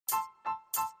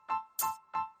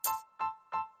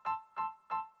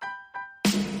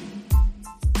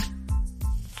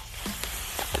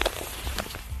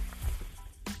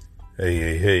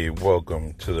Hey,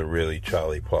 welcome to the Really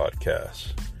Charlie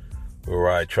podcast,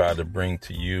 where I try to bring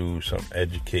to you some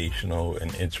educational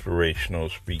and inspirational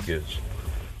speakers,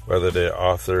 whether they're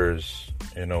authors,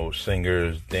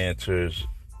 singers, dancers,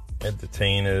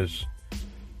 entertainers,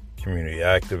 community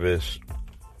activists,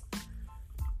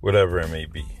 whatever it may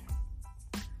be.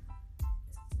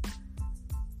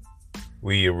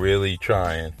 We are really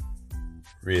trying,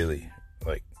 really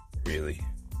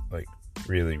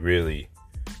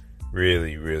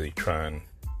trying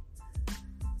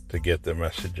to get the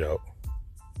message out.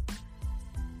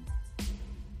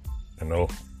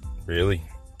 Really?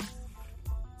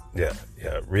 Yeah,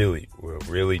 really. We're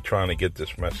really trying to get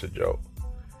this message out.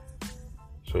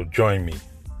 So join me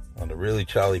on the Really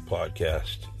Charlie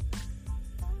podcast.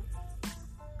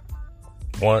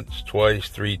 Once, twice,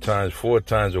 3 times, 4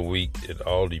 times a week. It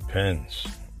all depends.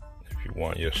 If you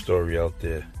want your story out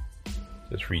there,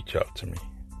 just reach out to me.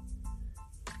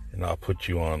 And I'll put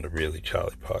you on the Really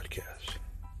Charlie podcast.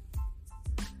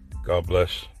 God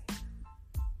bless.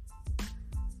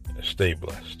 And stay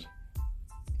blessed.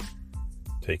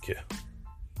 Take care.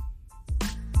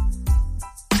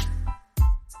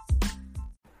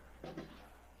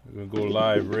 We're going to go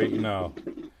live right now.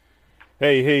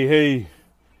 Hey.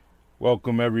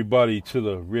 Welcome everybody to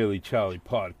the Really Charlie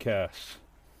podcast.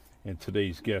 And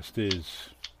today's guest is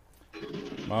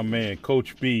my man,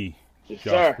 Coach B.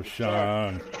 Josh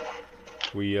Bashan.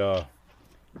 We've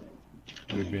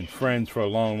been friends for a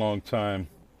long time.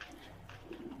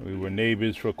 We were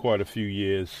neighbors for quite a few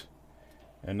years.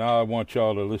 And now I want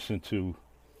y'all to listen to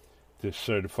this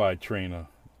certified trainer.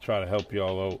 Try to help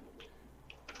y'all out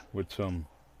with some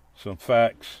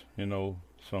facts,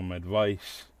 some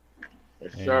advice.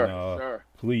 Yes, and sir.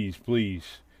 Please,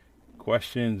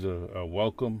 questions are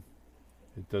welcome.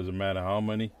 It doesn't matter how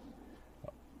many,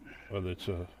 whether it's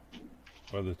a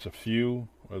few,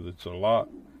 whether it's a lot,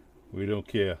 we don't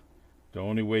care. The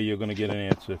only way you're going to get an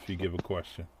answer if you give a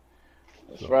question.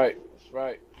 That's right. All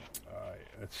right,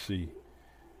 let's see.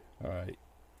 All right.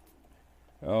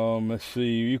 Let's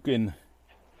see.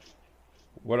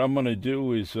 What I'm going to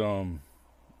do is I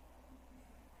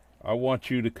want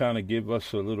you to kind of give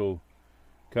us a little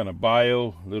kind of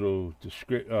bio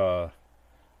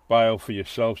for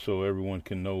yourself so everyone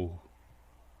can know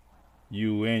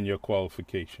you and your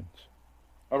qualifications.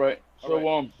 All right. So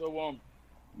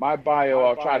my bio,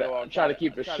 I'll try to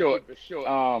keep it short.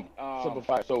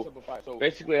 Simplify. So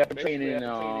basically, I've been training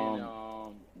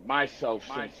myself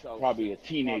since probably a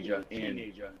teenager,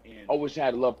 and always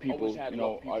had to love people.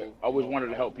 I always wanted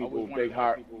to help people. Big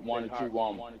heart. Wanted to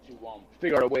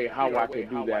figure out a way how I could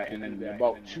do that. And then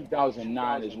about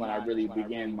 2009 is when I really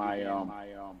began my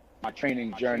my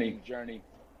training journey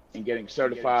and getting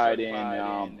certified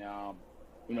and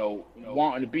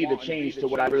wanting to be the change to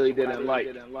what I really didn't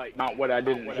like, not what I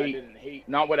didn't hate,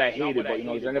 not what I hated, but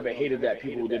I never hated that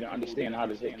people didn't understand how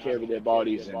to take care of their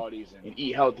bodies and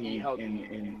eat healthy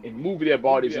and move their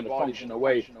bodies in a functional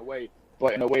way,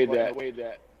 but in a way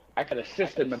that I could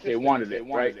assist them if they wanted it,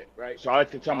 right? So I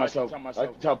like to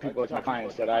tell people, like my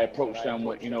clients, that I approach them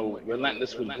with,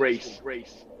 relentless with grace.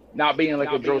 Not being like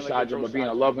a drill sergeant, but being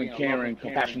a loving, caring,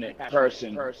 compassionate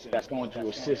person that's going to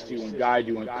assist you and guide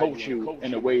you and coach you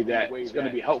in a way that is going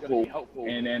to be helpful,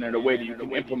 and then in a way that you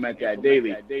can implement that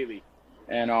daily.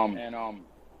 And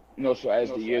so as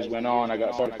the years went on, I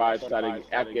got certified, started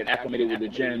getting acclimated with the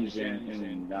gyms,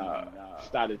 and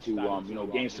started to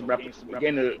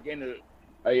gain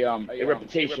a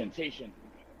reputation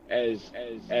as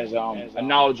a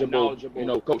knowledgeable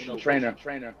coach and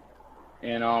trainer.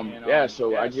 And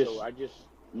so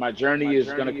my journey is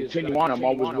going to continue on. I'm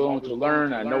always willing to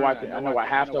learn. I know I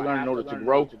have to learn in order to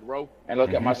grow, and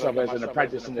look at myself as an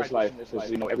apprentice in this life,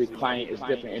 because every client is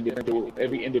different.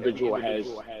 Every individual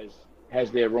has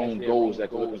their own goals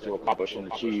that they're looking to accomplish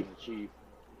and achieve.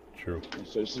 True. And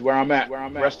so this is where I'm at.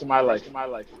 The rest of my life.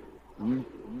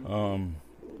 Mm-hmm.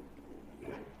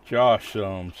 Josh,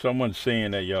 someone's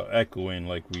saying that you're echoing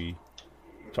like we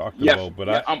talked about, but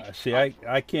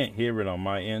I can't hear it on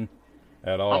my end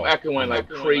at all. I'm echoing like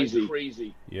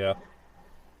crazy. Yeah.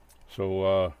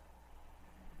 So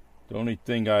the only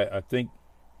thing I think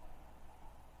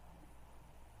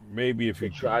maybe if you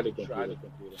try the computer,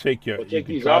 you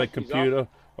can try the computer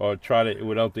or try it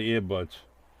without the earbuds.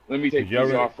 Let me take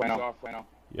these off right now.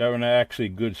 You're in an actually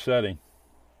good setting.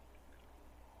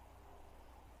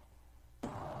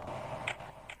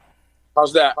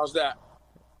 How's that?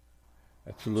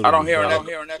 That's a little. I don't hear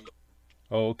an echo.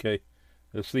 Oh, okay.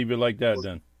 Let's leave it like that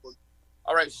then.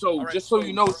 All right. So just so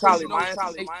you know, Charlie, my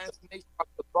information at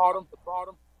the bottom.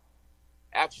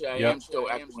 Actually, I am still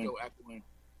echoing.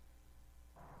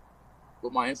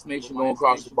 with my information going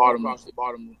across the bottom,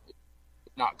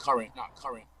 not current.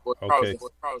 Okay.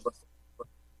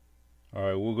 All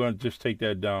right, we're gonna just take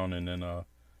that down, and then all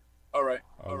right.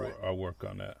 I'll work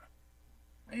on that.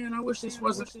 Man, I wish this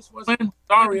wasn't.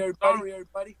 Sorry,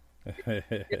 everybody.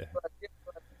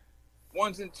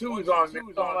 Ones and twos on me.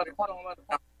 Try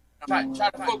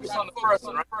to focus on the first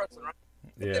one, right?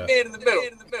 Yeah. The man in the middle.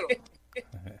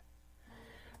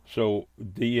 So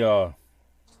let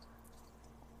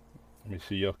me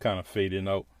see, you're kind of fading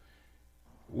out.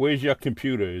 Where's your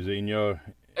computer? Is it in your?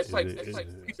 It's like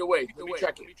feet away. Let me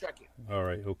check it. All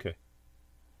right. Okay.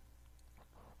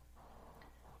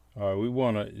 All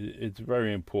right. It's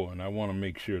very important. I want to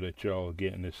make sure that y'all are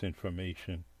getting this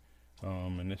information,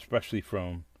 and especially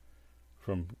from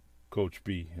Coach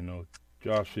B. You know,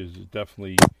 Josh is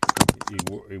definitely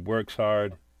he works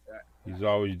hard. He's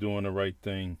always doing the right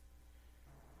thing,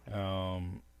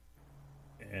 and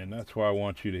that's why I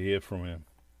want you to hear from him.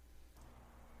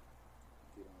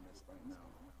 Get on this right now.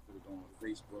 Put it on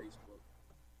Facebook.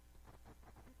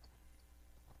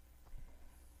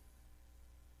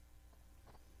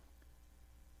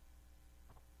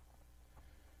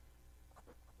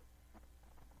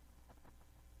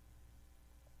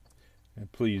 And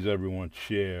please, everyone,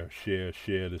 share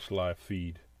this live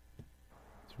feed.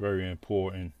 It's very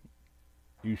important.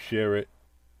 You share it,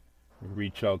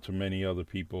 reach out to many other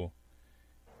people,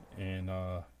 and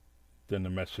then the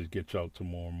message gets out to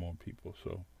more and more people.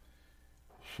 So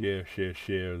share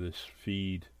this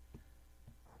feed.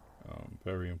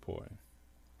 Very important.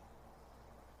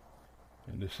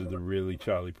 And this is the Really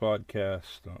Charlie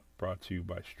podcast, brought to you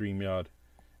by StreamYard,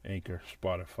 Anchor,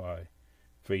 Spotify,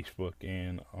 Facebook,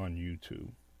 and on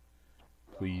YouTube.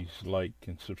 Please like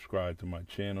and subscribe to my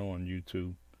channel on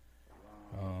YouTube.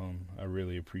 I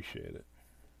really appreciate it.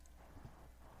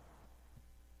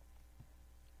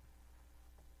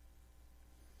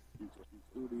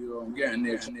 I'm getting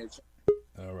there.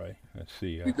 All right, let's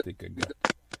see. I think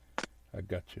I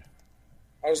got you.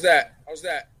 How's that? All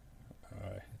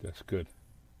right, that's good.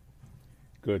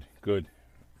 Good.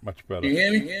 Much better. You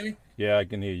hear me? Yeah, I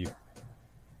can hear you.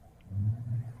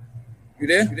 You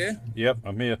there? Yep,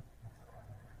 I'm here.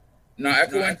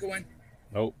 Not echoing?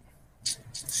 Nope.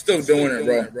 Still doing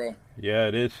it, bro. Yeah,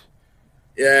 it is.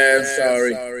 Yeah, I'm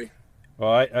sorry.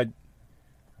 Well,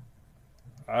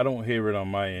 I don't hear it on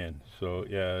my end, so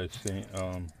yeah, it's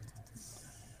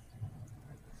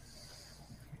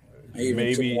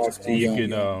maybe you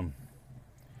can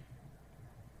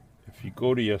if you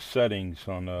go to your settings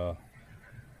on the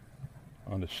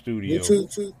studio.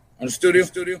 YouTube? On the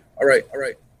studio? All right.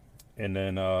 And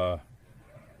then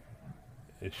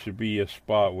it should be a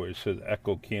spot where it says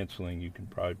echo canceling. You can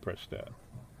probably press that.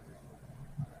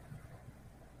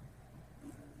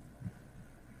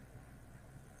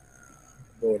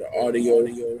 Go to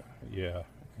audio. Yeah,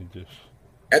 it just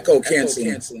echo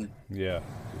canceling. Yeah.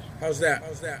 How's that?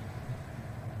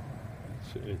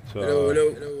 It's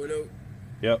hello.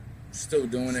 Yep. Still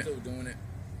doing it.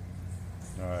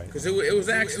 All right. Because it was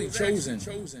actually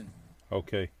chosen.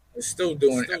 Okay. It's still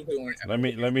doing it. Let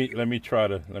me try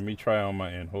on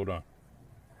my end. Hold on.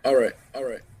 All right.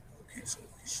 Okay, so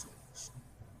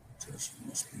she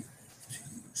must be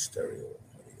stereo audio.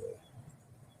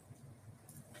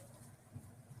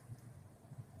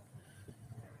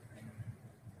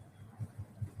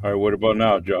 All right. What about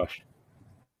now, Josh?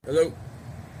 Hello.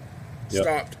 Yep.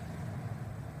 Stopped.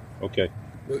 Okay.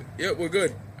 We're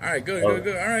good. All right, good. All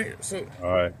right. So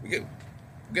all right. We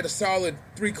get a solid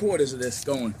 3/4 of this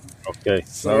going. Okay.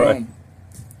 So, all right.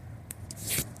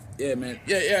 Yeah, man.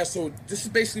 Yeah. So this is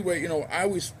basically where, I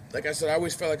always, like I said, I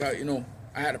always felt like I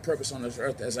had a purpose on this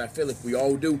earth, as I feel like we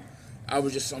all do.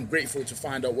 I'm grateful to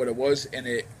find out what it was, and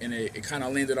it kind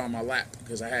of landed on my lap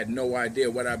because I had no idea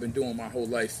what I've been doing my whole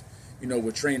life,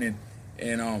 with training,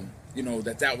 and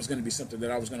that was going to be something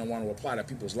that I was going to want to apply to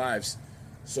people's lives.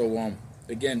 So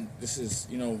again, this is,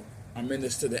 I'm in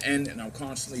this to the end, and I'm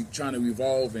constantly trying to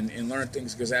evolve and learn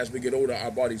things, because as we get older,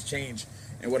 our bodies change.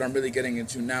 And what I'm really getting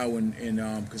into now,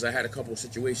 because I had a couple of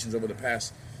situations over the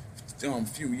past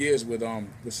few years with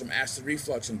some acid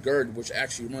reflux and GERD, which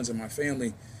actually runs in my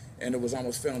family, and it was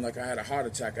almost feeling like I had a heart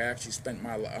attack. I actually spent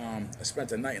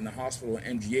a night in the hospital at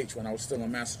MGH when I was still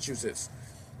in Massachusetts.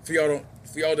 For y'all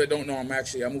that don't know, I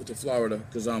moved to Florida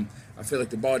because I feel like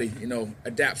the body,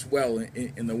 adapts well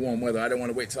in the warm weather. I don't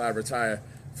want to wait till I retire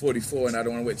 44, and I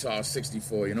don't want to wait till I was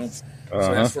 64, So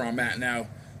that's where I'm at now.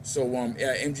 So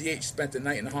MGH spent the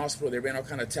night in the hospital. They ran all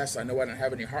kind of tests. I know I didn't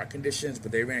have any heart conditions,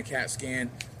 but they ran a CAT scan,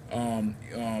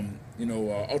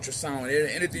 ultrasound,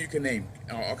 anything you can name,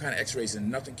 all kind of X-rays,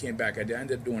 and nothing came back. I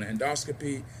ended up doing an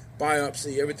endoscopy,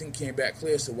 biopsy, everything came back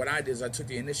clear. So what I did is I took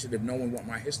the initiative, knowing what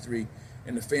my history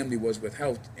in the family was with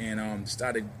health, and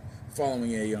started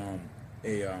following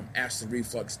a acid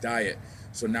reflux diet.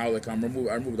 So now, like, I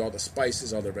removed all the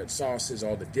spices, all the red sauces,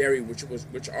 all the dairy, which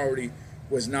already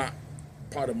was not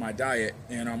part of my diet,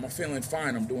 and I'm feeling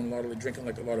fine. I'm doing drinking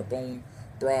like a lot of bone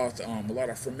broth, a lot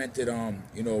of fermented,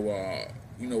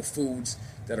 foods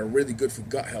that are really good for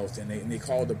gut health, and they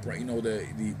call the brain,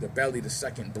 the belly the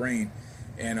second brain,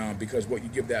 and because what you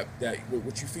give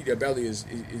what you feed your belly is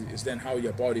then how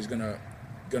your body's gonna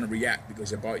react,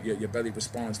 because your belly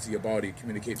responds to your body,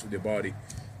 communicates with your body,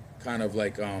 kind of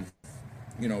like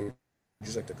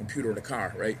just like the computer or the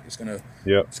car, right? It's gonna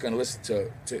listen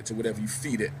to whatever you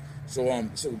feed it. So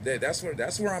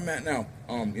that's where I'm at now.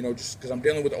 Just because I'm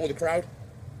dealing with the older crowd,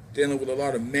 dealing with a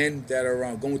lot of men that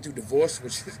are going through divorce,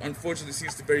 which unfortunately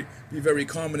seems to be very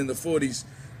common in the 40s.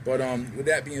 But with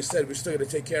that being said, we still got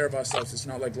to take care of ourselves. It's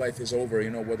not like life is over,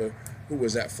 whether who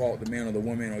was at fault, the man or the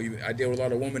woman, or even I deal with a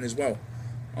lot of women as well.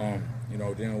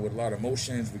 Dealing with a lot of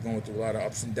emotions. We're going through a lot of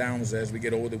ups and downs as we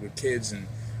get older with kids, and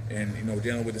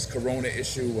dealing with this corona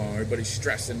issue. Everybody's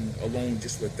stressing alone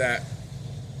just with that.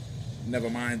 Never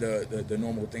mind the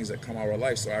normal things that come out of our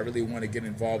life. So I really want to get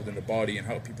involved in the body and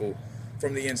help people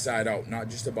from the inside out, not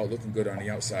just about looking good on the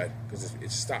outside, because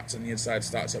it starts on the inside,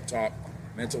 starts up top,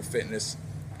 mental fitness,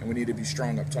 and we need to be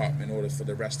strong up top in order for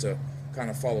the rest to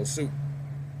kind of follow suit.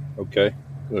 Okay,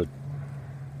 good.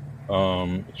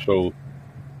 So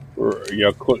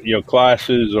your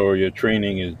classes or your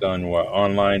training is done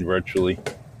online, virtually?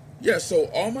 Yeah, so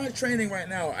all my training right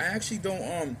now, I actually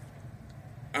don't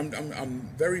I'm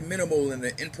very minimal in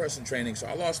the in-person training. So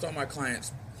I lost all my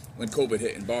clients when COVID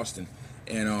hit in Boston,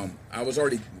 and I was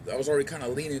already kind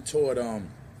of leaning toward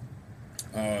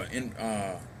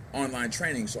online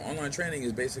training. So online training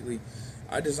is basically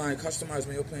I design customized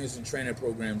meal plans and training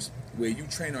programs where you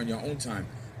train on your own time.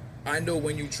 I know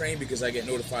when you train because I get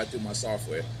notified through my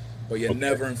software, but you're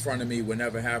never in front of me. We're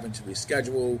never having to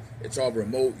reschedule. It's all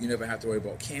remote. You never have to worry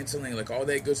about canceling, like all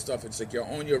that good stuff. It's like you're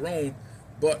on your own.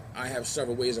 But I have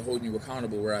several ways of holding you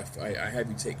accountable, where I have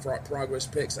you take progress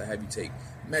pics, I have you take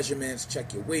measurements,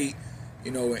 check your weight,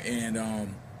 so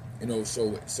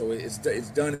it's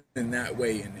done in that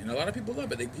way, and a lot of people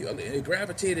love it. A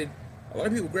lot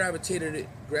of people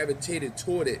gravitated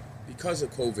toward it because of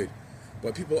COVID,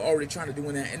 but people are already trying to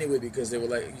doing that anyway, because they were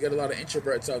like, you got a lot of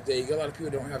introverts out there, you got a lot of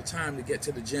people that don't have time to get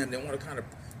to the gym, they want to kind of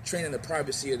train in the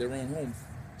privacy of their own home.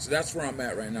 So that's where I'm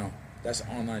at right now. That's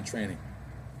online training.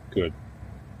 Good.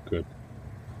 It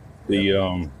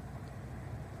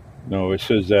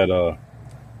says that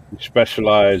you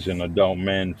specialize in adult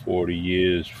men,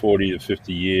 40 to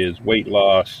 50 years, weight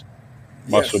loss,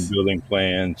 muscle building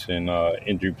plans, and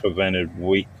injury preventive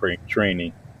weight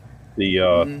training.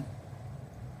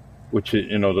 Which is,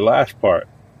 the last part,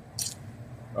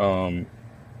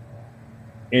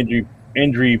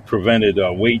 injury prevented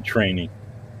weight training,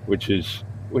 which is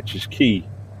key.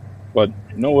 But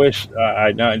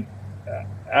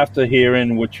after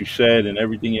hearing what you said and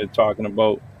everything you're talking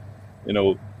about,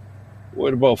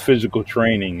 what about physical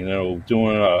training?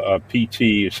 Doing a PT,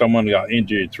 if someone got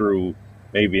injured through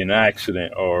maybe an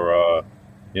accident or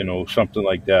something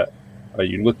like that. Are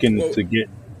you looking to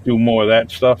do more of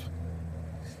that stuff?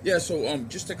 Yeah. So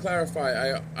just to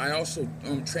clarify, I also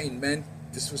train men.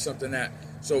 This was something that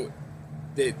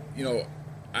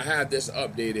I have this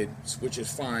updated, which is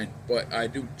fine, but I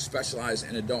do specialize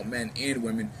in adult men and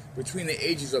women between the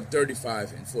ages of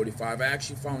 35 and 45. I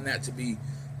actually found that to be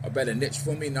a better niche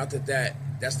for me. Not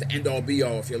that's the end-all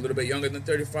be-all. If you're a little bit younger than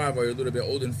 35 or you're a little bit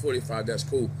older than 45, that's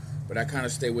cool. But I kind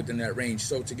of stay within that range.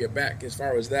 So to get back as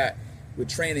far as that, with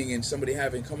training and somebody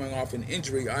coming off an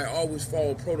injury, I always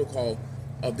follow protocol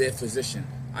of their physician.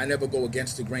 I never go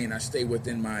against the grain. I stay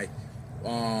within my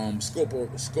scope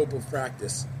of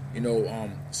practice.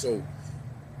 So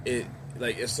if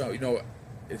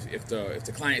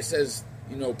the client says,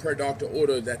 per doctor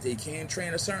order that they can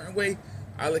train a certain way,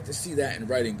 I like to see that in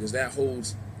writing, because that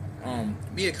holds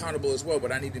me accountable as well.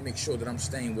 But I need to make sure that I'm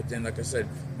staying within, like I said,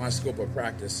 my scope of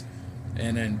practice,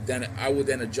 and then I will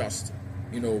then adjust,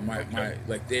 my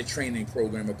their training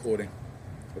program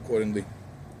accordingly.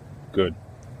 Good.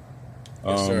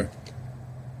 Yes, sir.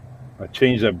 I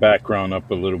changed that background up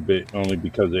a little bit only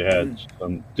because it had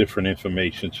some different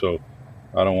information, so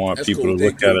I don't want people to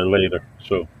look at it later.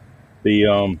 So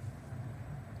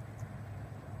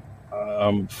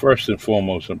first and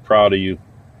foremost, I'm proud of you.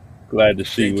 Glad to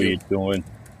see what you're doing.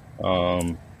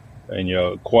 And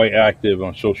you're quite active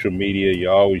on social media.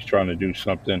 You're always trying to do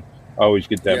something. Always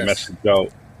get that message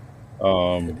out.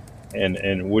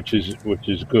 And which is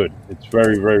good. It's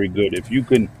very, very good. If you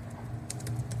can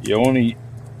you only,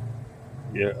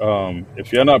 yeah,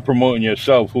 if you're not promoting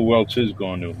yourself, who else is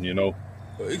going to?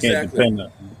 Exactly.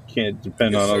 Can't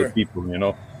depend Yes, on other sir. people.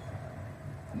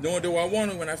 Nor do I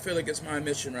want to when I feel like it's my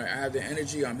mission, right? I have the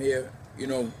energy. I'm here.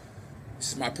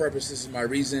 This is my purpose. This is my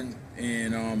reason.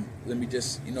 And let me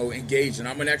just, engage. And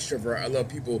I'm an extrovert. I love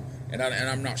people, and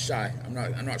I'm not shy. I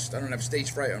don't have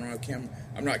stage fright. I don't have camera.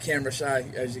 I'm not camera shy,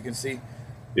 as you can see.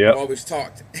 I've Yep. always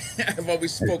talked. I've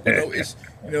always spoken. No ish.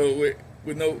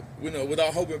 With no,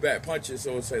 without hoping back punches.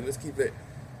 So it's like let's keep it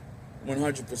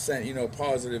 100%,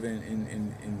 positive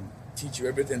and teach you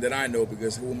everything that I know,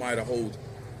 because who am I to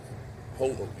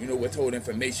withhold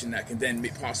information that can then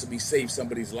possibly save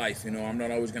somebody's life. I'm not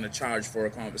always going to charge for a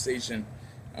conversation.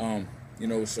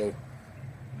 So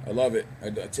I love it. I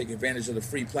take advantage of the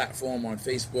free platform on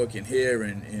Facebook and here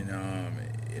and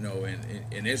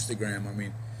Instagram. I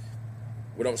mean,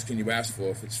 what else can you ask for?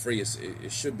 If it's free,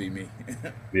 it should be me.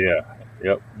 Yeah.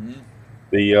 Yep. Mm-hmm.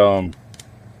 The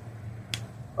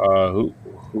who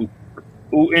who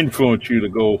who influenced you to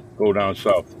go down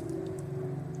south?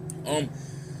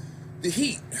 The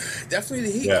heat, definitely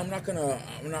the heat. Yeah. I'm not gonna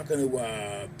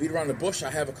beat around the bush.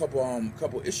 I have a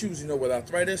couple issues, with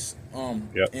arthritis.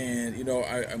 Yep. And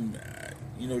I'm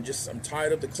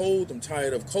tired of the cold. I'm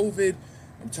tired of COVID.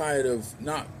 I'm tired of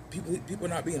not people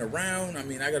not being around. I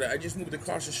mean, I just moved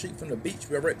across the street from the beach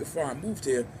right before I moved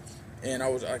here, and I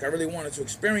was like, I really wanted to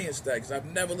experience that because I've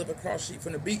never lived across the street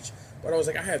from the beach. But I was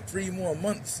like, I have 3 more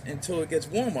months until it gets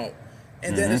warm out.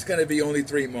 And then it's going to be only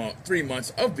 3 months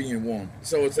of being warm.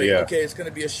 So it's like, okay, it's going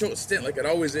to be a short stint like it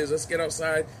always is. Let's get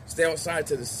outside, stay outside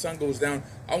till the sun goes down.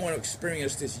 I want to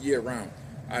experience this year round.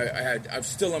 I'm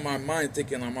still in my mind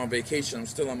thinking I'm on vacation. I'm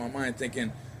still in my mind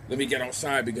thinking, let me get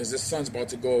outside because this sun's about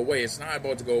to go away. It's not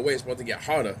about to go away. It's about to get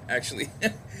hotter, actually.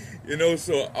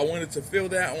 So I wanted to feel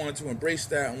that. I wanted to embrace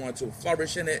that. I wanted to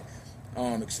flourish in it,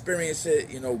 experience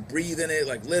it, breathe in it,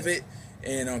 like live it.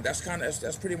 And that's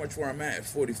pretty much where I'm at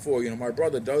 44. My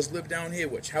brother does live down here,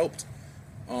 which helped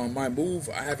my move.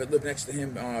 I haven't lived next to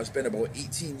him. It's been about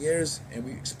 18 years, and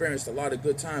we experienced a lot of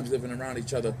good times living around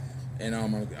each other. And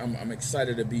I'm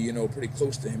excited to be pretty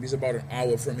close to him. He's about an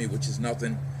hour from me, which is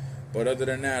nothing. But other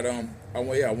than that, I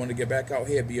want to get back out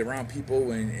here, be around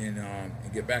people, and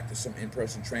get back to some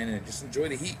in-person training and just enjoy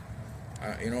the heat.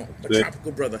 A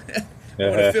tropical brother. I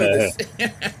want to feel this.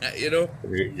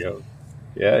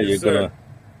 Yeah, Yes, you're sir. gonna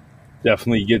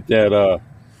definitely get that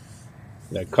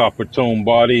copper tone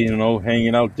body,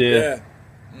 hanging out there.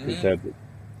 Yeah. 'Cause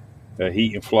that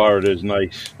heat in Florida is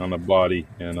nice on the body,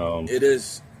 and It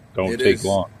is. don't It take is.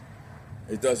 long.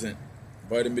 It doesn't.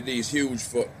 Vitamin D is huge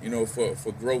for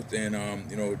for growth and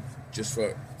just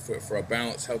for a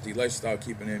balanced, healthy lifestyle,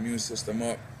 keeping the immune system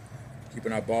up,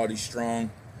 keeping our body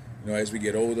strong. As we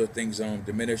get older, things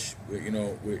diminish.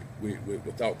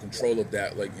 Without control of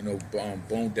that, like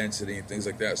bone density and things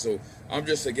like that. So I'm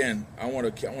just I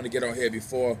want to get out here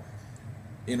before,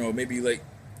 maybe like,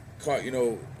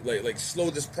 like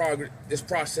slow this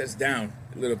process down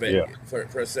a little bit, Yeah,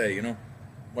 per se,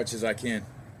 much as I can.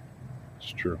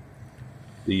 it's true.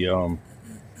 The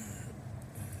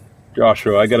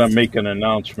Joshua, I gotta make an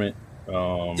announcement.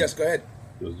 Yes, go ahead.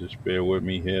 So just bear with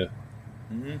me here.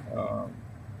 Mm-hmm.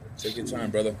 Let's Take your see. time,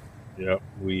 brother. Yep,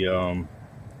 we all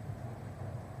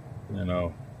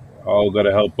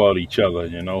gotta help out each other.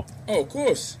 Oh, of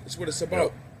course, that's what it's Yep.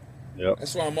 about. Yep.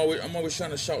 That's why I'm always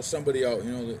trying to shout somebody out.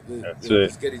 That's it.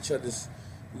 Let's get each other's.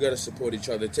 We got to support each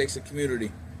other. It takes a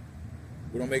community.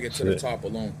 We don't make it to the That's it. top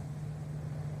alone.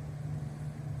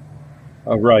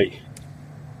 All right.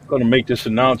 Gonna make this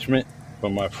announcement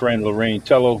from my friend Lorraine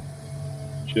Tello.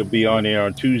 She'll be on air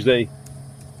on Tuesday.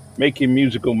 Making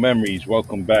musical memories.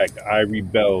 Welcome back. Irie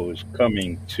Bell is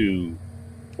coming to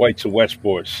Whites of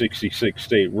Westport, 66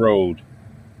 State Road,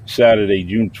 Saturday,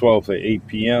 June 12th at 8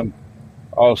 p.m.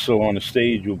 Also on the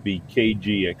stage will be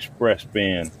KG Express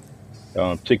Band.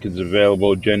 Tickets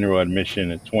available, general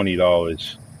admission at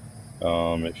 $20.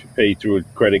 If you pay through a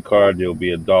credit card, there'll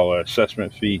be $1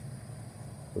 assessment fee.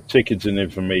 For tickets and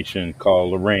information,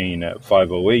 call Lorraine at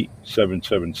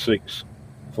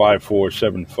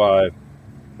 508-776-5475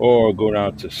 or go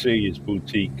down to Celia's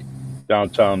Boutique,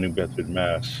 downtown New Bedford,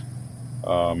 Mass.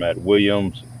 At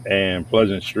Williams and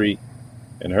Pleasant Street,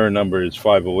 and her number is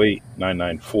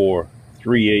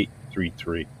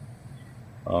 508-994-3833.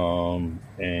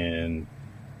 And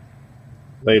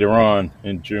later on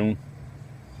in June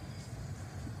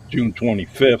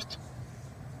 25th,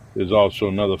 there's also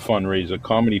another fundraiser,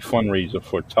 comedy fundraiser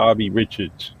for Tavi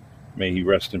Richards. May he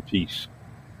rest in peace.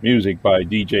 Music by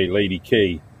DJ Lady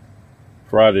K.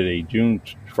 Friday, June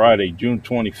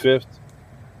 25th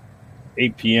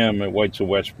 8 p.m. at Whites of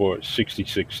Westport,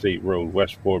 66 State Road,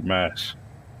 Westport, Mass.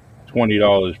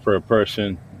 $20 per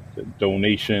person. The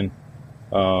donation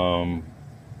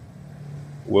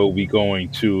will be going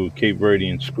to Cape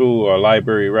Verdean School, or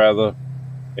library rather,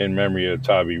 in memory of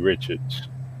Tabby Richards.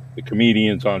 The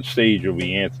comedians on stage will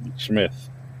be Anthony Smith,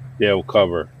 Dale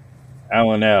Cover,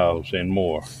 Alan Alves, and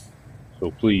more.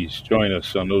 So please join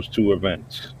us on those two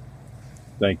events.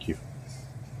 Thank you.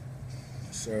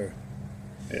 Sir.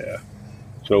 Yeah.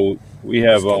 So we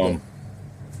have yeah,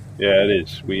 it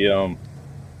is. We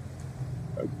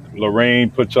Lorraine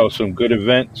puts out some good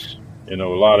events. You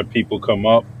know, a lot of people come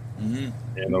up. You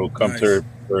know, come to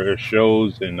her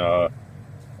shows, and I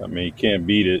mean, you can't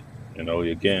beat it. You know,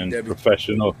 again, Debbie.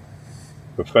 professional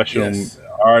Yes.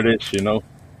 artists. You know,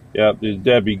 yeah. There's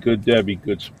Debbie,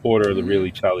 good supporter of the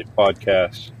Really Charlie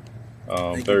podcast.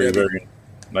 Thank Very, you, Debbie. very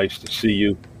nice to see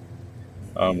you.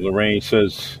 Lorraine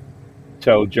says,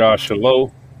 "Tell Josh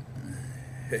hello."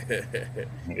 Yeah.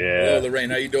 Hello, Lorraine.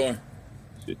 How you doing?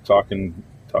 She's talking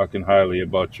highly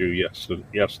about you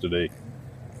yesterday.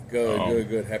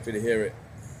 Good. Happy to hear it.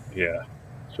 Yeah.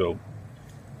 So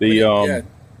the Yeah.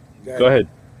 Go ahead.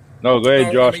 No, go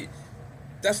ahead, Josh. I mean,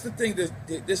 that's the thing.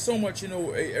 There's so much, you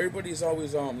know. Everybody's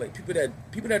always like people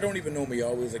that don't even know me are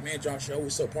always like, man, Josh, you're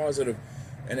always so positive,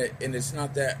 and it's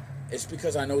not that. It's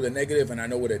because I know the negative and I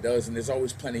know what it does, and there's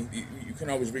always plenty. You can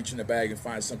always reach in the bag and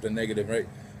find something negative, right?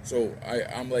 So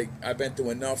I'm like, I've been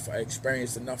through enough. I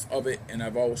experienced enough of it, and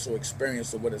I've also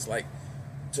experienced what it's like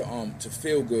to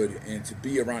feel good and to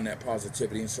be around that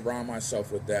positivity and surround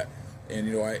myself with that. And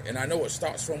you know, I know it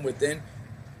starts from within,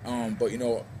 but you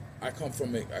know, I come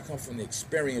from the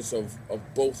experience of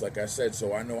both, like I said.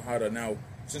 So I know how to now,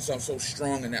 since I'm so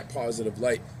strong in that positive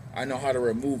light, I know how to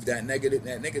remove that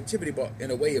negativity, but in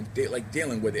a way of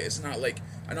dealing with it. It's not like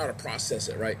I know how to process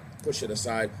it, right? Push it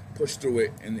aside, push through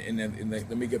it, and then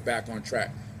let me get back on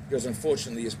track. Because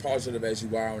unfortunately, as positive as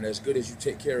you are and as good as you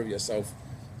take care of yourself,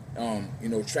 you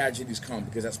know, tragedies come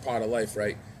because that's part of life,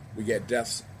 right? We get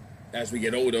deaths as we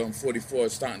get older. I'm 44,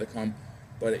 it's starting to come,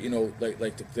 but you know,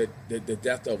 like the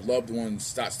death of loved ones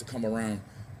starts to come around.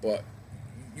 But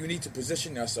you need to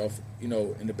position yourself, you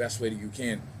know, in the best way that you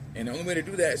can. And the only way to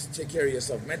do that is to take care of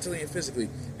yourself mentally and physically.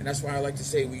 And that's why I like to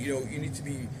say, you know, you need to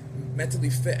be mentally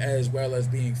fit as well as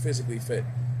being physically fit.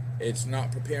 It's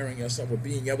not preparing yourself or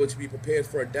being able to be prepared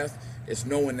for a death. It's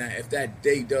knowing that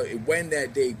when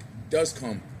that day does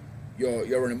come,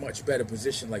 you're in a much better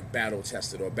position, like battle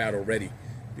tested or battle ready.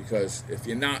 Because if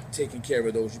you're not taking care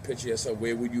of those, you picture yourself,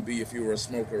 where would you be if you were a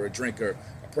smoker, a drinker,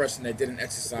 a person that didn't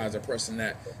exercise, a person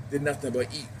that did nothing but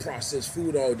eat processed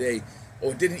food all day,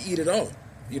 or didn't eat at all,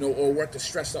 you know, or worked a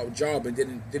stressed out job and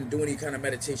didn't do any kind of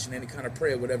meditation, any kind of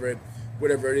prayer, whatever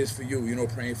it is for you, you know,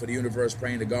 praying for the universe,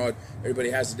 praying to God.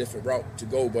 Everybody has a different route to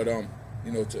go, but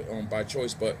you know, by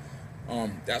choice. But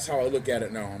that's how I look at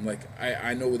it now. I'm like,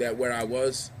 I know that where I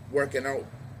was working out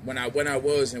when I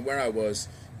was and where I was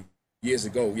years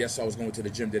ago, yes, I was going to the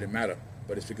gym, didn't matter,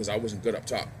 but it's because I wasn't good up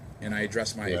top, and I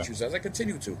addressed my issues as I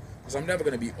continue to, because I'm never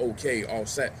going to be okay, all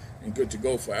set, and good to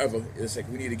go forever. It's like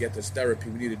we need to get this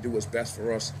therapy. We need to do what's best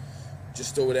for us.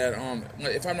 Just so that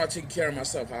if I'm not taking care of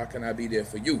myself, how can I be there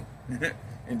for you?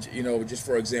 And you know, just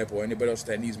for example, anybody else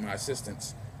that needs my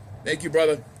assistance. Thank you,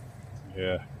 brother.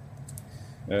 Yeah.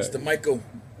 Mr. Michael.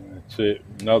 That's it.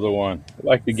 Another one. I'd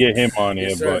like to get him on here,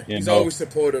 Yes, but he's always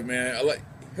supportive, man.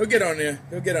 He'll get on there.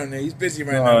 He's busy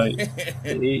right now.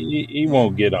 he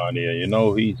won't get on there. You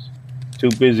know, he's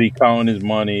too busy counting his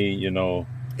money. You know,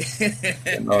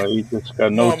 he just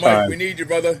got no time. Mike, we need you,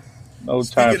 brother. No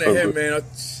time for him, man.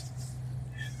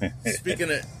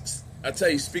 I tell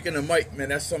you, speaking of Mike, man,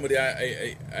 that's somebody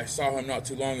I saw him not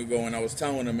too long ago, and I was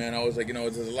telling him, man, I was like, you know,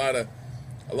 there's a lot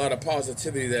of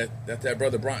positivity that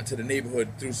brother brought into the neighborhood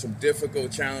through some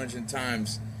difficult, challenging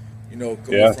times. You know,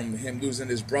 going from him losing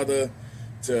his brother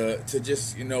to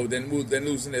just, you know, then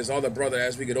losing his other brother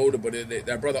as we get older, but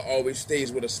that brother always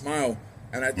stays with a smile.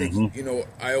 And I think, you know,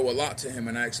 I owe a lot to him,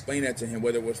 and I explained that to him,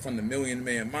 whether it was from the Million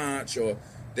Man March or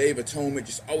Day of Atonement,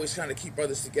 just always trying to keep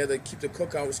brothers together, keep the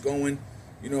cookouts going,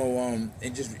 you know,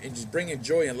 and just bringing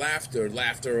joy and laughter.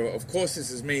 Laughter, of course, is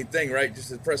his main thing, right? Just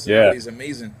his personality is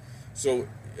amazing. So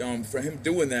for him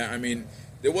doing that, I mean,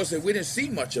 we didn't see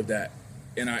much of that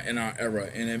in our era,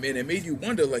 and I mean, it made you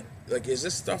wonder, like is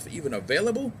this stuff even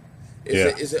available?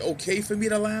 Is it okay for me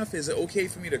to laugh? Is it okay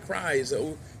for me to cry? Is it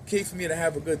okay for me to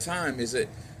have a good time? Is it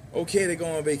okay to go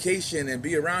on vacation and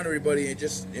be around everybody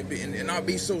and not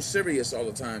be so serious all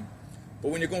the time? But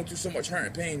when you're going through so much hurt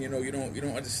and pain, you know, you don't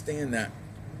understand that.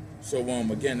 So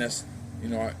again, that's, you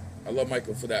know, I love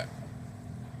Michael for that.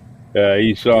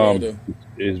 He's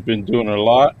been doing a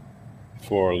lot.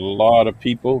 for a lot of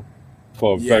people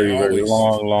for a Yeah, very, very always.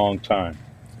 long time.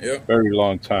 Yep. Very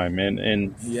long time.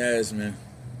 And He has, man.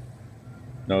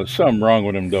 no, something wrong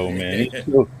with him though, man.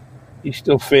 He's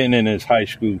still fitting in his high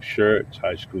school shirts,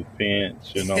 high school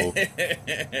pants,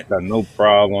 got no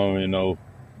problem,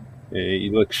 He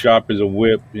looks sharp as a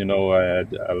whip,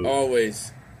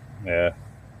 Always. yeah.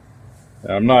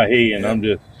 I'm not hating. Yep. I'm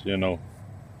just,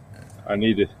 I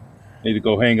need to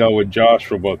go hang out with Josh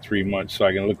for about 3 months so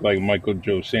I can look like Michael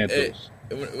Joe Hey, Santos.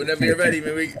 whenever you're ready,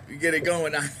 man, we get it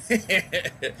going now.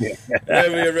 Yeah,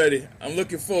 Whenever you're ready. I'm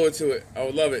looking forward to it. I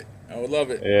would love it. I would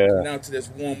love it. yeah. Get out to this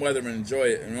warm weather and enjoy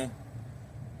it,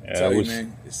 I I tell you, was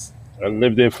man. I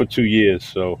lived there for 2 years,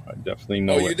 so I definitely Oh,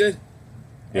 know you it. did?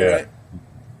 All Yeah, right.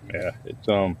 yeah. It's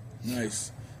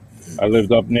Nice. I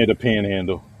lived up near the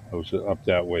Panhandle. I was up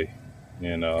that way,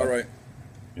 and All right.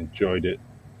 enjoyed it.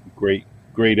 Great,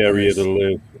 great area to Nice.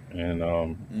 live and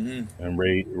Mm-hmm.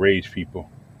 raise people.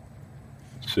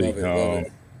 Let's see, Love it. Love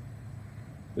it.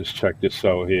 let's check this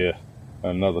out here.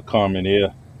 Another comment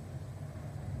here.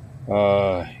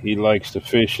 He likes to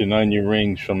fish and onion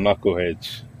rings from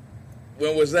knuckleheads.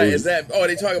 When was that? Is that? Oh,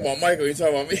 they talking about Michael. You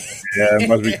talking about me? Yeah, it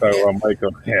must be talking about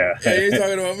Michael. Yeah. Yeah, you're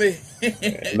talking about me.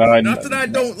 No, Not that I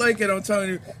don't like it. I'm telling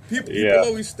you, people yeah,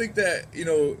 always think that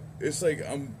it's like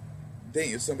I'm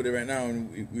dating somebody right now,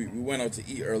 and we went out to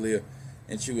eat earlier,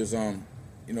 and she was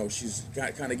she's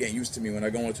kind of getting used to me when I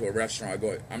go into a restaurant.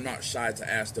 I'm not shy to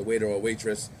ask the waiter or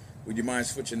waitress, would you mind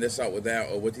switching this out with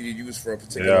that, or what did you use for a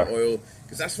particular yeah, oil?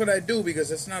 Because that's what I do. Because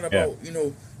it's not yeah, about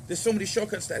there's so many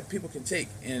shortcuts that people can take,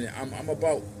 and I'm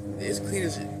about as clean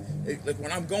as like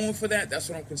when I'm going for that. That's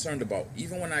what I'm concerned about.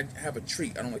 Even when I have a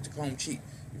treat, I don't like to call them cheat.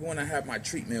 Even when I have my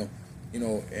treat meal,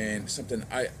 and something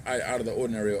I out of the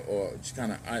ordinary or just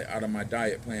kind of out of my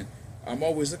diet plan, I'm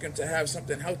always looking to have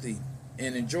something healthy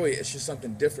and enjoy it. It's just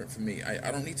something different for me.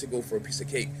 I don't need to go for a piece of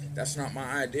cake. That's not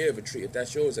my idea of a treat. If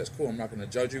that's yours, that's cool. I'm not going to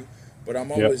judge you. But I'm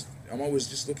yep, always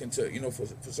just looking to for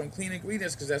some clean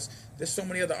ingredients, because there's so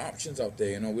many other options out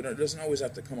there. It doesn't always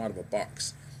have to come out of a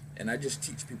box. And I just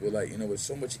teach people it's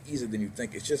so much easier than you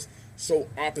think. It's just so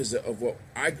opposite of what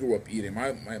I grew up eating.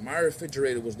 My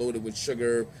refrigerator was loaded with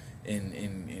sugar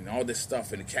and all this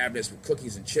stuff, and the cabinets with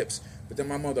cookies and chips. But then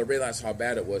my mother realized how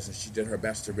bad it was, and she did her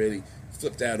best to really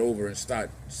flip that over and start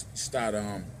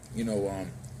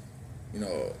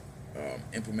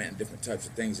implementing different types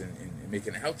of things and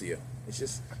making it healthier.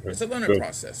 It's a learning good.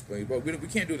 process, but we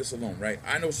can't do this alone, right?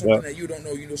 I know Yeah. something that you don't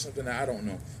know. You know something that I don't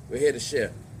know. We're here to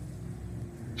share.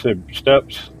 So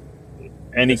steps,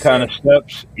 any Yes, kind sir. of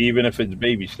steps, even if it's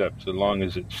baby steps, as long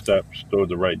as it's steps toward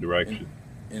the right And direction.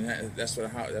 that's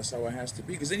how it has to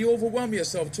be. Because then you overwhelm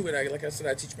yourself too. And like I said,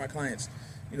 I teach my clients,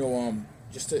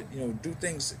 just to do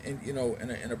things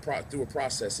through a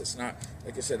process. It's not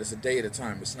like I said. It's a day at a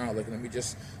time. It's not like let me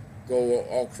just go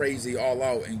all crazy, all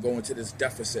out, and go into this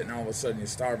deficit. And all of a sudden you're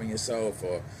starving yourself,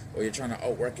 or you're trying to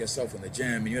outwork yourself in the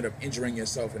gym, and you end up injuring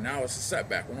yourself. And now it's a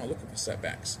setback. We're not looking for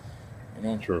setbacks.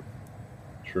 True,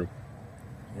 true.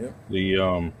 Yep.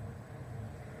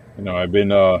 I've been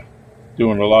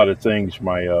doing a lot of things.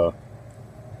 My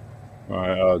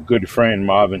good friend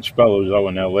Marvin Speller's out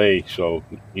in L.A., so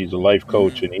he's a life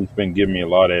coach, Mhm. and he's been giving me a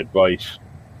lot of advice,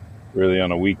 really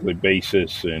on a weekly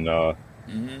basis, and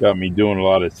Mhm. got me doing a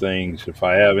lot of things. If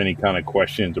I have any kind of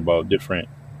questions about different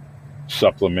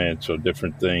supplements or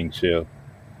different things here,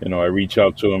 I reach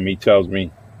out to him. He tells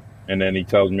me, and then he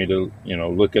tells me to,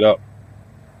 look it up,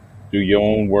 do your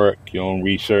own work, your own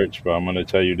research. But I'm going to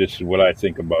tell you, this is what I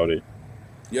think about it,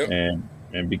 Yep.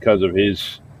 and because of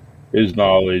his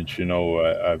knowledge,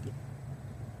 I've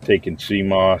taken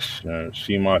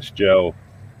CMOS gel.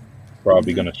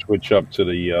 Probably Mhm. going to switch up to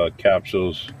the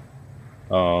capsules.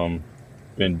 Um,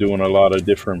 been doing a lot of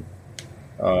different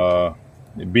uh,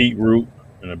 beetroot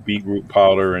and a beetroot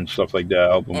powder and stuff like that,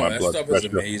 helping Oh, my that blood stuff is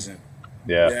pressure. amazing.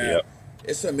 Yeah, Yeah, yeah,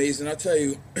 it's amazing. I'll tell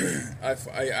you, I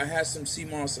had some sea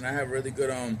moss, and I have a really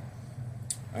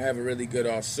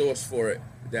good source for it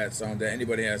that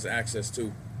anybody has access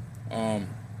to. Um,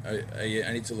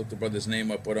 I need to look the brother's name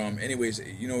up, but anyways,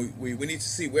 we need to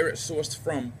see where it's sourced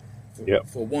from, yep.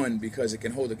 for one, because it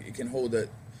can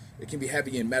be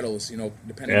heavy in metals,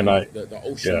 depending And on the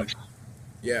ocean. yes,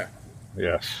 Yeah.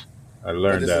 yes, I But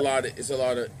learned that.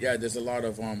 there's a lot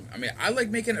of I mean, I like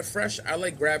making it fresh. I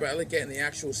like getting the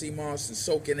actual sea moss and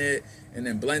soaking it and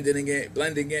then blending it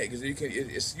because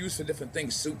it's used for different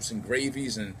things, soups and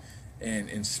gravies and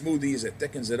smoothies. It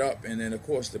thickens it up, and then of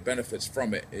course the benefits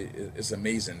from it's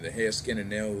amazing. The hair, skin, and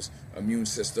nails, immune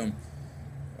system,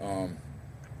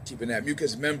 keeping that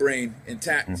mucous membrane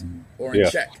intact Hmm. or in Yeah.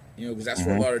 check, because that's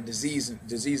where a Hmm. lot of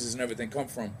diseases and everything come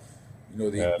from.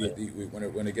 You know, Yeah,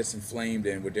 when it gets inflamed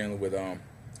and we're dealing with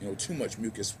too much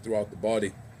mucus throughout the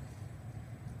body.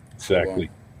 So exactly.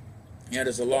 yeah,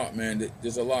 there's a lot, man.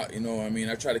 There's a lot. I mean,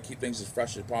 I try to keep things as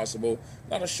fresh as possible.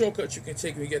 A lot of shortcuts you can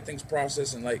take when you get things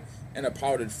processed and like in a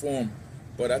powdered form.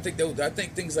 But I think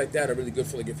things like that are really good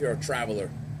for like if you're a traveler,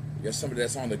 you're somebody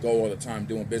that's on the go all the time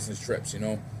doing business trips.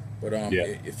 But Yeah,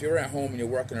 if you're at home and you're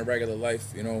working a regular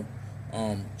life,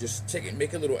 just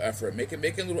make a little effort. Making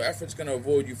a little effort is going to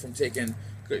avoid you from taking.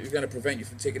 You're going to prevent you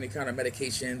from taking any kind of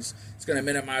medications. It's going to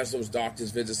minimize those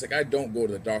doctor's visits. Like I don't go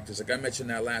to the doctors. Like I mentioned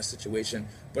that last situation,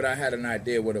 but I had an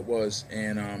idea what it was,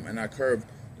 and I curbed.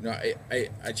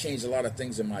 I changed a lot of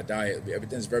things in my diet.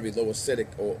 Everything's very low acidic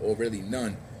or really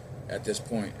none at this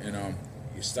point. And I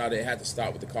had to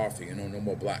start with the coffee. No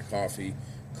more black coffee,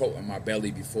 coating my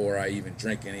belly before I even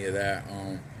drink any of that,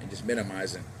 and just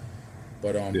minimizing.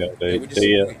 But yeah,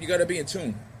 you got to be in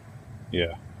tune.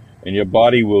 yeah, and your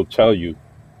body will tell you.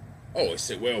 Oh, it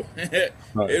said, well,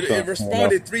 So, it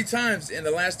responded 3 times, and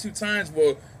the last 2 times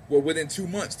were within 2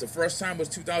 months. The first time was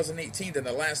 2018, and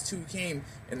the last 2 came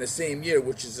in the same year,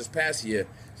 which is this past year.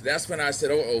 So that's when I said,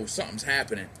 oh, something's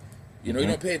happening. You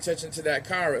don't pay attention to that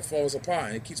car, it falls apart,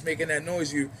 and it keeps making that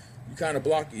noise. You kind of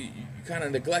block, you kind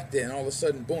of neglect it, and all of a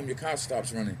sudden, boom, your car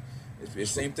stops running. It's the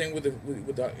same thing with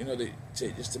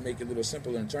just to make it a little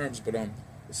simpler in terms, but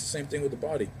it's the same thing with the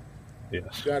body.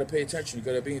 yes, You got to pay attention. You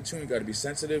got to be in tune. You got to be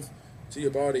sensitive to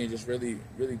your body and just really,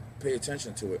 really pay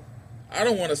attention to it. I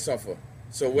don't want to suffer.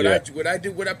 So what yeah. I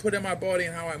put in my body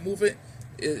and how I move it,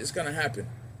 it's going to happen.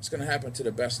 It's going to happen to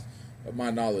the best of my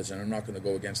knowledge, and I'm not going to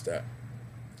go against that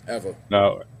ever.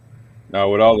 Now,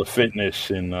 with all the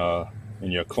fitness in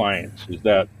your clients, is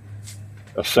that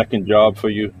a second job for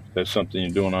you? That's something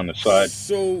you're doing on the side?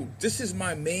 So this is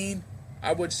my main,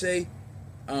 I would say,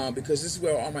 because this is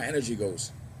where all my energy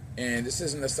goes, and this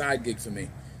isn't a side gig for me.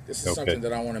 This is Okay, something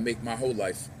that I want to make my whole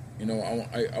life. I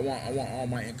want all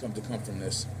my income to come from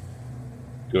this.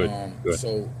 good, good.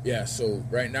 So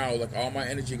right now, like all my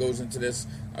energy goes into this.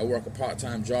 I work a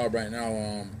part-time job right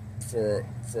now for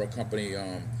a company,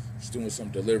 just doing some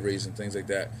deliveries and things like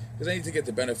that, because I need to get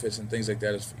the benefits and things like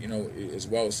that as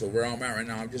well. So where I'm at right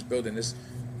now, I'm just building this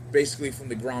basically from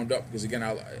the ground up, because again,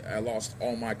 I lost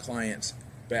all my clients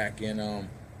back in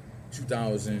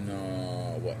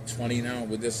 2020 now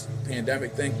with this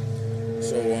pandemic thing.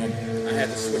 So I had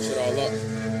to switch it all up,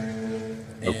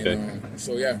 Okay. and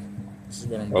so yeah, this is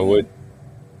what I'm Well, doing.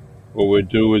 what we'll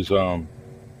do is on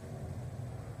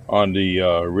the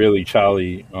Really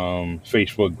Charlie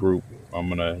Facebook group, I'm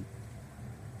gonna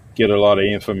get a lot of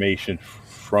information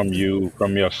from you,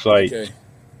 from your site, Okay,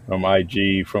 from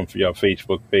IG, from your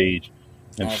Facebook page,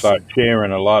 and start awesome.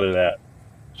 sharing a lot of that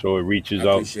so it I reaches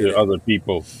out appreciate to it. other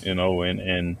people. And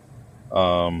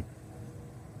um,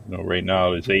 right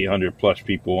now there's 800 plus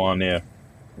people on there,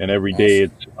 and every day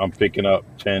Awesome. I'm picking up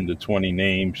 10 to 20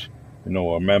 names, or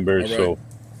All members. right. So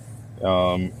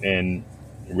and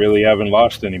really haven't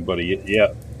lost anybody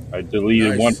yet. I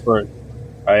deleted one Nice. per.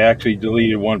 I actually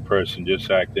deleted one person just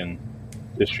acting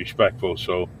disrespectful.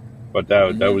 So, but that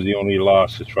Mm-hmm. was the only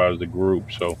loss as far as the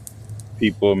group. So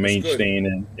people are That's good. mainstaying,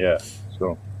 and yeah.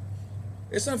 So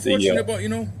It's the unfortunate, but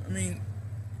I mean,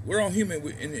 we're all human,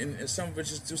 and some of us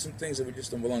just do some things that we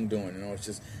just don't belong doing.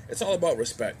 It's all about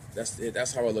respect. That's it.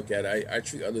 That's how I look at it. I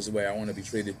treat others the way I want to be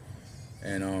treated,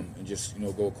 and just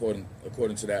go according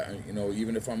to that.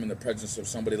 Even if I'm in the presence of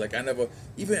somebody, like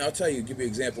I'll tell you, give you an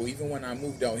example. Even when I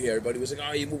moved out here, everybody was like,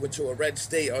 "Oh, you're moving to a red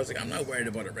state." I was like, "I'm not worried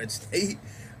about a red state."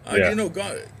 yeah,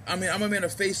 God. I mean, I'm a man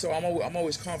of faith, so I'm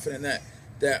always confident that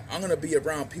I'm gonna be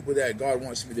around people that God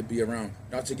wants me to be around,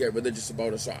 not to get religious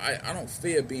about it. So I don't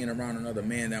fear being around another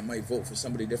man that might vote for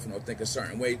somebody different or think a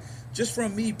certain way, just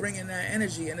from me bringing that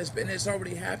energy, and it's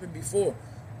already happened before.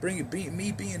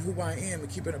 Me being who I am and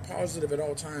keeping it positive at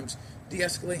all times,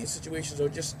 de-escalating situations, or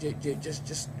just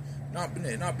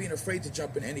not being afraid to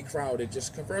jump in any crowd and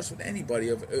just converse with anybody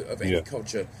of any yeah,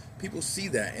 culture. People see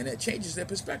that, and it changes their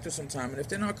perspective sometimes. And if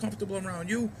they're not comfortable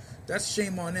around you, that's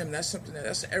shame on them. That's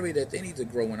that's an area that they need to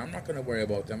grow in. I'm not going to worry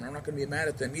about them. I'm not going to be mad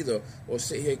at them either, or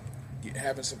sit here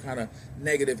having some kind of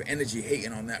negative energy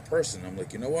hating on that person. I'm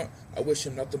like, you know what? I wish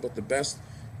him nothing but the best,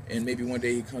 and maybe one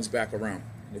day he comes back around.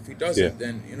 And if he yeah. doesn't,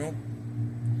 then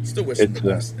still wish him the It's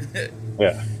best.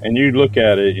 yeah. And you look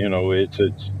at it,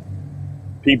 it's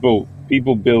people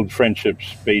build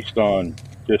friendships based on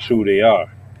just who they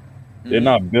are. They're Hmm.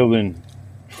 not building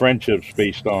friendships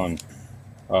based on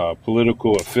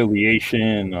political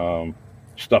affiliation,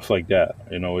 stuff like that.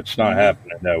 It's not Hmm.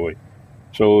 happening that way.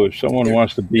 So if someone It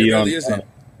wants to it be really on isn't.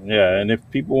 yeah, and if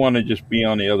people want to just be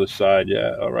on the other side,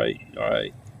 yeah, all right, all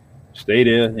right. stay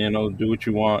there. Do what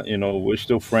you want. We're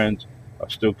still friends. I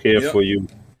still care Yep. for you,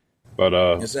 but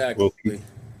we'll keep. Exactly.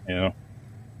 You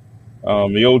know,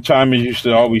 the old timers used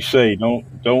to always say,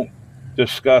 don't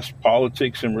discuss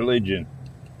politics and religion.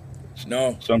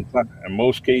 No, Sometimes, in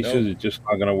most no, cases, it's just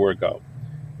not gonna work out.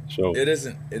 So it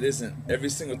isn't. It isn't. Every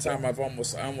single time I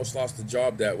almost lost a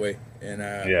job that way, and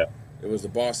yeah, it was the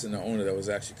boss and the owner that was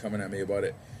actually coming at me about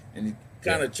it, and he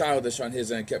kind yeah, of childish on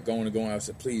his end, kept going and going. I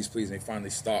said, please, please, and he finally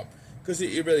stopped because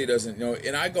he really doesn't,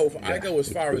 And I yeah. go as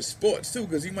It's far good. as sports too,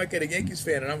 because you might get a Yankees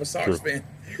fan and I'm a Sox True, fan.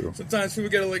 true. Sometimes people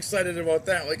get a little excited about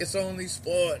that, like it's only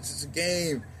sports, it's a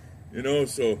game,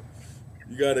 So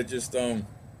you gotta just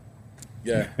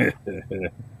yeah,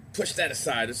 push that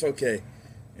aside. It's okay,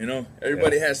 Yeah,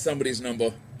 Everybody has somebody's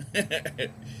number,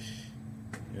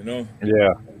 you know.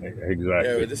 yeah, Yeah,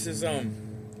 exactly. but this is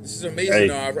amazing.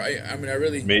 Though. Hey, I mean, I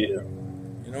really, me,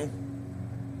 you know,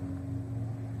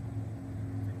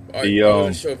 the I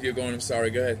wasn't sure if you're going. I'm sorry.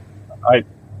 Go ahead. I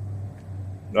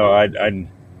no, I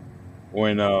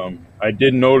when I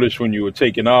did notice when you were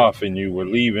taking off and you were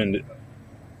leaving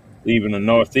the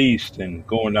Northeast and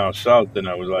going down south, and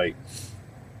I was like,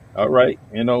 all right,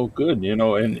 good,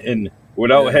 and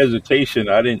without Yeah. hesitation,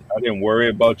 I didn't worry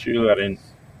about you. I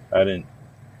didn't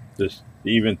just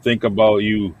even think about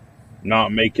you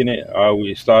not making it. I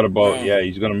always thought about, No. yeah,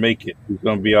 he's gonna make it. He's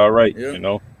gonna be all right, Yep.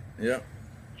 Yep.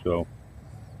 So,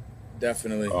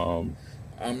 Definitely. um,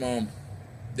 I'm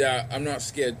yeah. I'm not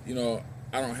scared.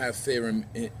 I don't have fear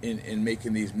in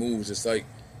making these moves. It's like,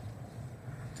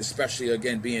 especially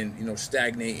again being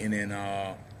stagnating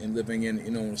and living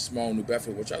in small New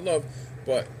Bedford, which I love,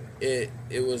 but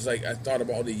it was like I thought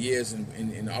about all the years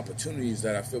and the opportunities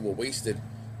that I feel were wasted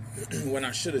when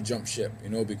I should have jumped ship,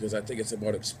 because I think it's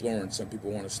about exploring. Some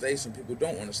people want to stay, some people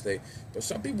don't want to stay, but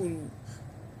some people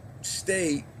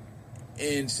stay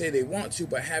and say they want to,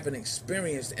 but haven't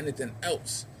experienced anything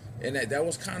else. And that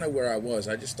was kind of where I was.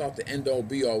 I just thought the end all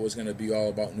be all was going to be all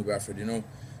about New Bedford,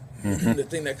 hmm The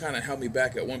thing that kind of held me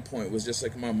back at one point was just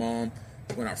like my mom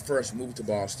when I first moved to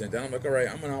Boston. Then I'm like, all right,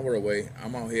 I'm an hour away.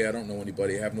 I'm out here. I don't know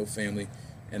anybody. I have no family,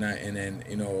 and then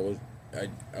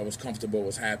I was comfortable,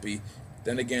 was happy.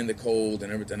 Then again, the cold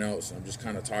and everything else. I'm just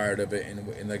kind of tired of it.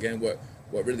 And again,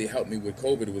 what really helped me with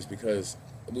COVID was because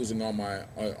losing all my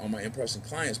in-person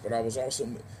clients, but I was also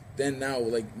then now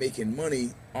like making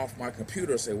money off my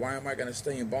computer. Say, why am I going to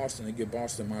stay in Boston and give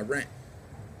Boston my rent?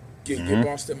 Give hmm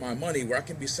Boston my money where I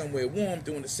can be somewhere warm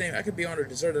doing the same. I could be on a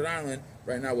deserted island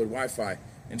right now with Wi-Fi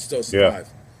and still yeah, survive.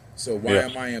 So why yes,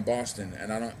 am I in Boston?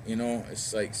 And I don't,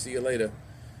 it's like, see you later.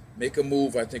 Make a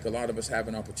move. I think a lot of us have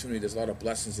an opportunity. There's a lot of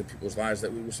blessings in people's lives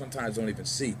that we sometimes don't even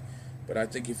see. But I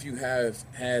think if you have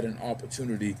had an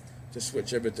opportunity to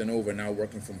switch everything over now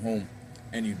working from home,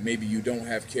 and maybe you don't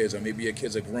have kids, or maybe your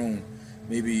kids are grown,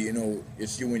 maybe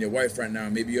it's you and your wife right now,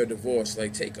 maybe you're divorced,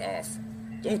 like take off.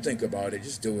 Don't think about it.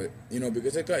 Just do it.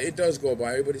 Because it does go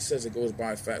by. Everybody says it goes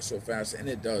by so fast, and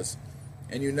it does.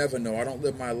 And you never know. I don't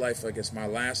live my life like it's my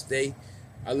last day.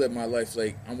 I live my life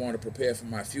like I want to prepare for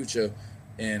my future,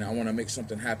 and I want to make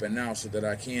something happen now so that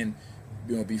I can,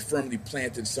 be firmly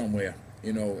planted somewhere.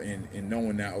 And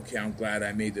knowing that, okay, I'm glad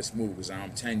I made this move because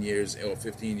I'm 10 years or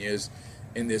 15 years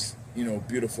in this,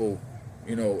 beautiful,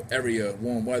 area,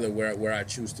 warm weather where I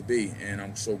choose to be, and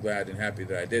I'm so glad and happy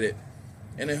that I did it.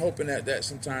 And then hoping that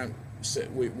sometime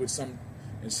with some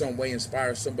in some way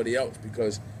inspire somebody else,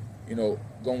 because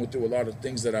going through a lot of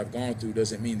things that I've gone through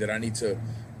doesn't mean that I need to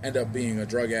end up being a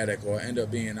drug addict or end up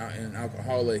being an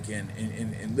alcoholic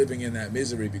and living in that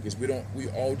misery, because we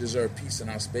all deserve peace in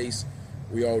our space.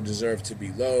 We all deserve to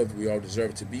be loved. We all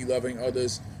deserve to be loving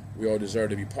others. We all deserve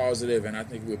to be positive. And I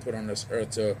think we were put on this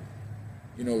earth to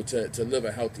live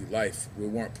a healthy life. We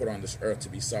weren't put on this earth to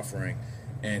be suffering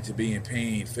and to be in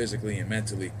pain physically and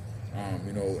mentally.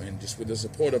 And just with the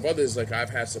support of others, like I've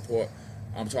had support.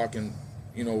 I'm talking,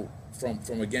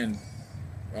 from again,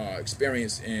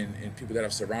 experience and people that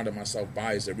I've surrounded myself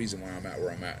by is the reason why I'm at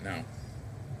where I'm at now.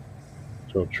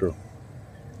 so true.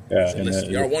 Yeah, So and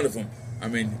listen, you're one of them. I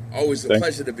mean, always a thank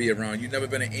pleasure to be around. You've never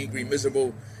been an angry,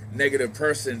 miserable, negative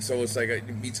person. So it's like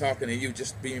me talking to you,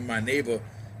 just being my neighbor,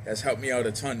 has helped me out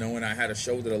a ton, knowing I had a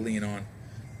shoulder to lean on.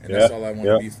 And yeah, that's all I want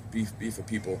yeah, to be for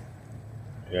people.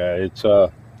 yeah. It's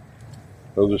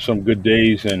those are some good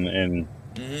days, and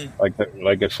Hmm.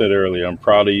 like I said earlier, I'm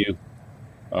proud of you.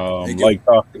 Thank you.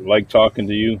 Like talking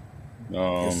to you.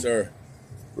 Yes, Um, sir.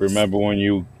 remember when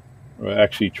you were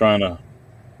actually trying to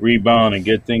rebound and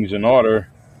get things in order?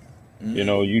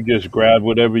 Hmm. You just grabbed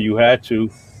whatever you had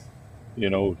to.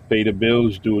 Pay the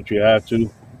bills, do what you had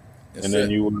to, and That's then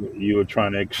it. you were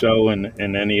trying to excel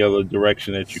in any other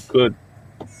direction that you could,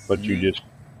 but you Hmm. just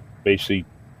basically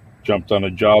jumped on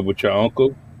a job with your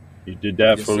uncle. You did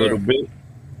that Yes, for a little sir. bit,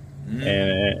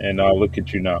 and now look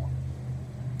at you now.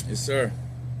 Yes, sir.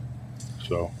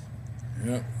 So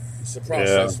Yeah, it's a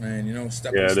yeah, process, man.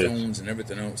 Stepping yeah, it is. stones and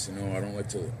everything else. I don't like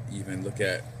to even look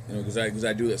at, because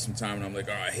I do that sometimes, and I'm like,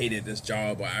 oh, I hated this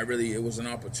job, but it was an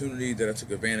opportunity that I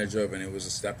took advantage of, and it was a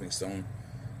stepping stone.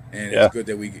 And it's Yeah, good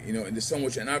that and there's so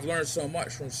much, and I've learned so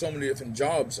much from so many different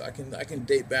jobs. I can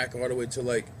date back all the way to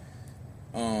like,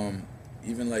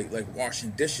 even like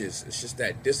washing dishes. It's just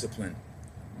that discipline,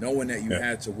 knowing that you yeah,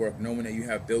 had to work, knowing that you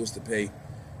have bills to pay,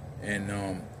 and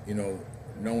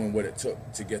knowing what it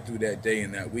took to get through that day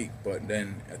and that week. But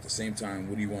then at the same time,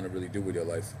 what do you want to really do with your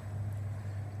life?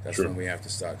 That's true. when we have to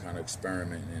start kind of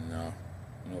experimenting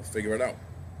and figure it out.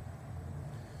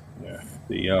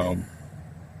 Yeah.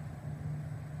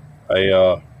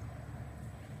 I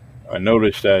I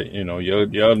noticed that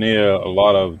you're near a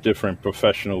lot of different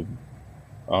professional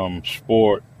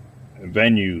sport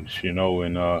venues,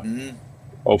 and Hmm.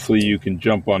 hopefully you can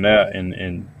jump on that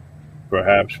and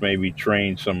perhaps maybe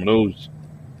train some of those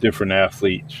different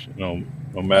athletes, no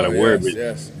Oh, matter where. yes,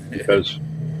 yes. Because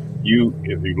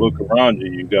if you look around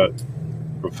you, you got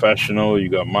professional, you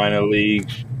got minor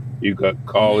leagues, you got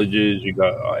Hmm. colleges, you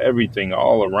got everything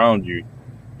all around you,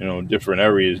 different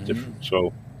areas, Hmm. different.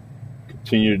 So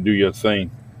continue to do your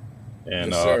thing,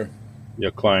 and Yes, sir.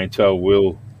 your clientele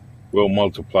will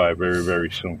multiply very,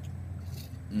 very soon.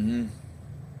 Hmm.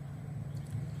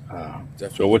 Uh,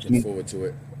 so Definitely looking forward to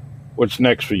it. what's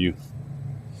next for you?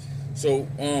 So,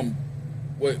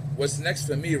 what's next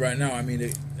for me right now? I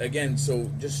mean, again, so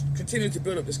just continue to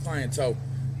build up this clientele,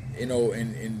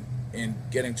 and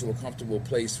getting to a comfortable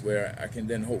place where I can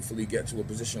then hopefully get to a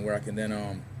position where I can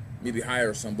then maybe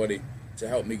hire somebody to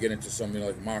help me get into some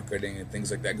like marketing and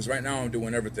things like that. Because right now I'm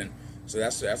doing everything, so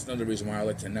that's another reason why I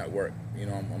like to network.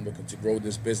 I'm looking to grow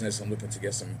this business. I'm looking to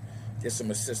get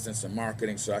some assistance in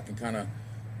marketing, so that can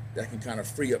kind of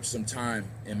free up some time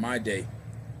in my day,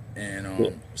 and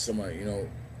Yeah, some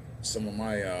of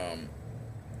my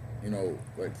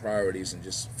like priorities, and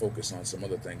just focus on some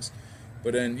other things.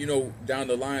 But then down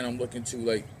the line, I'm looking to,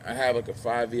 like, I have like a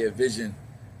 5-year vision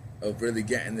of really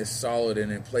getting this solid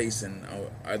and in place, and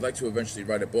I'd like to eventually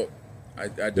write a book. I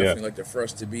yeah, definitely like the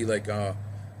first to be like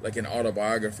an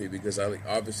autobiography, because I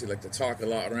obviously like to talk a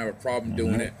lot. I don't have a problem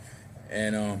doing hmm it,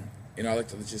 and I like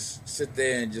to just sit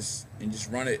there and just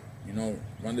run it.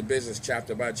 Run the business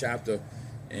chapter by chapter,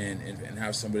 and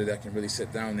have somebody that can really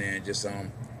sit down there and just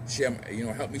share,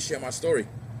 help me share my story.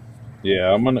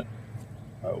 yeah. I'm gonna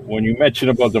when you mention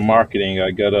about the marketing,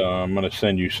 I'm gonna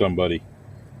send you somebody.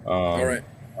 All Um, right,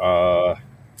 uh,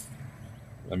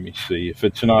 Let me see. If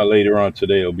it's not later on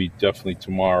today, it'll be definitely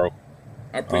tomorrow.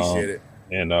 I appreciate Um, it.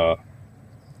 and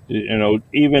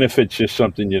even if it's just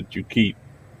something that you keep,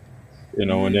 and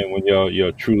Hmm. then when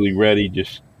you're truly ready,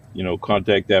 just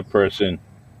contact that person,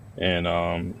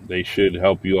 and they should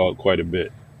help you out quite a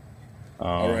bit.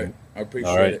 All right, Um, I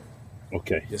all appreciate right. it.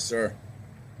 Okay. Yes, sir.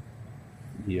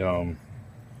 The,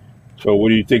 so what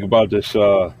do you think about this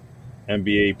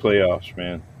NBA playoffs,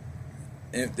 man?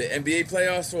 And the NBA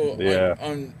playoffs, or Yeah.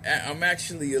 I'm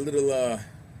actually I'm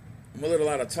a little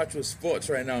out of touch with sports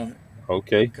right now.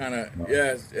 Okay. Kind of, Uh,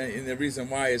 yeah, and the reason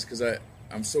why is because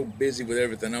I'm so busy with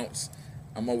everything else.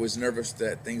 I'm always nervous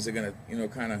that things are gonna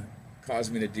kind of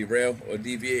cause me to derail or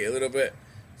deviate a little bit.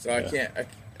 So I yeah. can't. I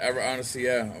honestly,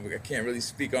 yeah, I can't really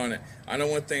speak on it. I know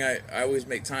one thing I always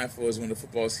make time for is when the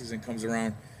football season comes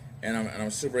around, and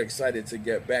I'm super excited to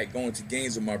get back going to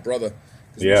games with my brother,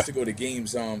 because we used Yeah. to go to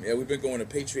games. Yeah, we've been going to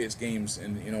Patriots games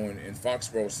in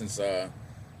Foxborough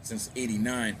since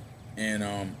 '89,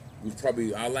 and we've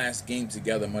probably, our last game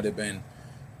together might have been,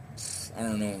 I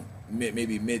don't know,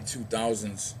 maybe mid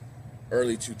 2000s,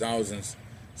 early 2000s.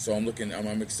 So I'm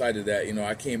excited that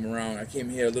I came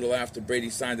here a little after Brady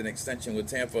signed an extension with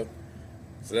Tampa,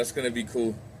 so that's gonna be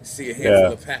cool. See a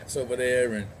handful Yeah. of Pats over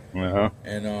there, Uh-huh.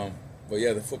 and but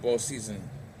yeah, the football season.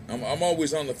 I'm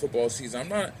always on the football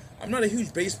season. I'm not a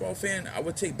huge baseball fan. I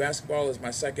would take basketball as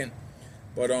my second,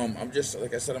 but I'm just,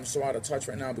 like I said, I'm so out of touch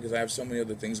right now because I have so many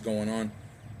other things going on.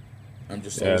 I'm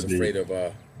just Yeah. always afraid of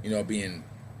being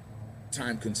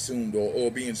time consumed,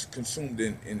 or being consumed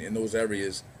in those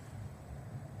areas.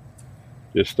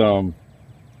 Just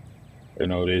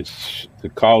there's the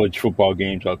college football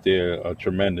games out there are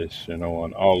tremendous,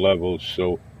 on all levels.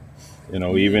 So,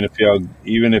 Hmm. even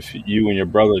if you and your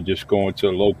brother just going to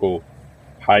a local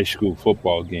high school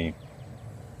football game,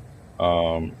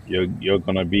 you're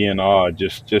gonna be in awe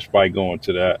just by going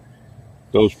to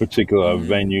those particular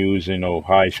Hmm. venues,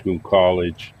 high school,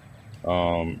 college,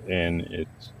 and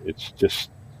it's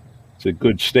just It's a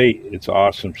good state. It's an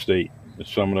awesome state.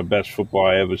 It's some of the best football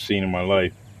I ever seen in my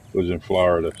life was in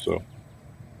Florida. So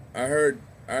I heard,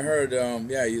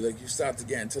 yeah, you start to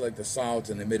get into like the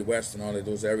South and the Midwest and all of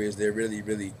those areas. They're really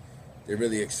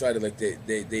excited. Like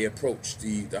they approach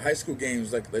the high school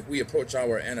games like we approach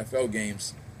our NFL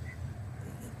games.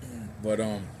 But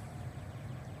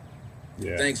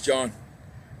yeah, thanks, John.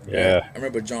 yeah, I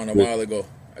remember John a while ago.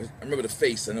 I remember the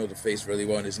face. I know the face really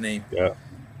well and his name. yeah.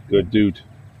 Good dude.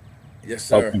 Yes,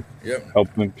 sir. Helping, Yep.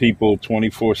 helping people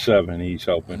 24/7. He's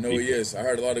I helping know people. he is. I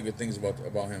heard a lot of good things about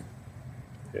him.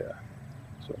 Yeah.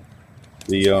 So It's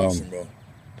the awesome, bro.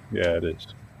 yeah, it is.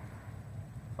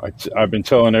 I've been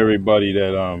telling everybody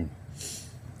that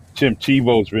Tim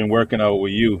Tebow's been working out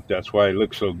with you. That's why he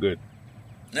looks so good.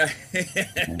 I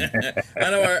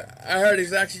know. I heard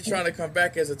he's actually trying to come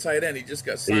back as a tight end. He just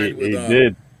got signed He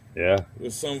did. Yeah.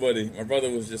 with somebody. My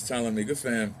brother was just telling me. Good for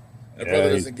him. My Yeah. brother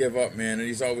doesn't give up, man, and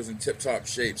he's always in tip-top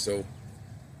shape. So that's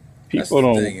People the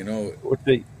don't thing, you know. what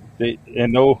they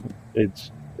and no, it's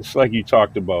like you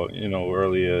talked about,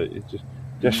 earlier. It's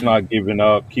just Hmm. not giving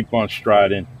up. Keep on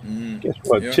striding. Hmm. Guess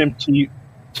what? Yep.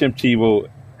 Tim Tebow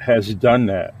has done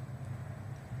that.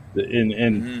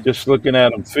 And Hmm. just looking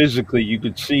at him physically, you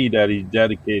could see that he's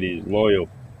dedicated, he's loyal.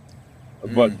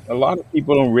 But Hmm. a lot of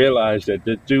people don't realize that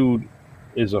the dude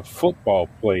is a football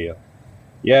player.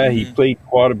 Yeah, he Hmm. played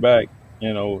quarterback,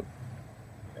 you know,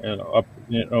 and up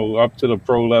to the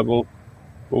pro level.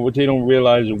 But what they don't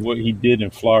realize is what he did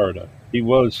in Florida. He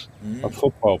was a Hmm.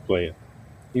 football player.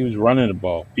 He was running the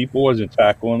ball. People wasn't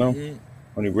tackling him. Hmm.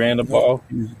 When he ran the Nope. ball,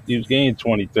 he was gaining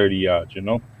 20, 30 yards,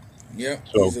 Yep.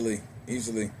 So,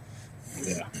 Easily.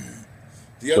 yeah.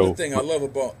 The other So, thing I love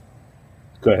about,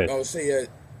 go ahead. I would say,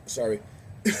 sorry.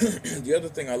 The other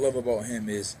thing I love about him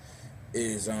is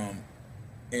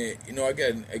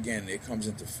again, it comes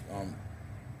into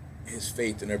his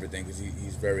faith and everything because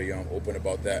he's very open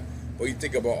about that. But you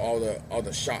think about all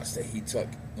the shots that he took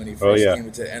when he Oh, first yeah. came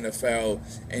into the NFL,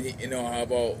 and how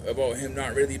about him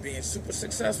not really being super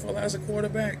successful as a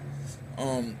quarterback,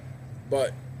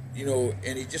 but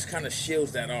and he just kind of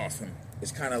shields that off him.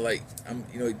 It's kind of like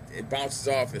it bounces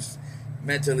off his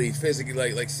mentally,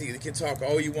 physically, see, you can talk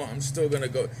all you want, I'm still gonna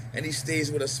go, and he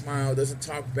stays with a smile, doesn't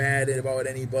talk bad about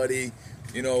anybody,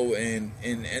 and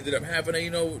ended up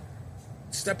having to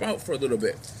step out for a little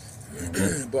bit.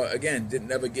 But again,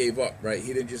 never gave up, right?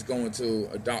 He didn't just go into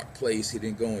a dark place. He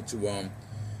didn't go into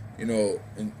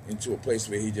into a place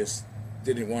where he just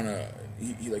didn't want to.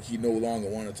 He no longer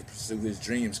wanted to pursue his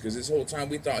dreams, because this whole time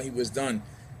we thought he was done.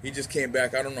 He just came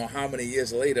back. I don't know how many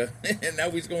years later, and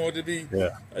now he's going to be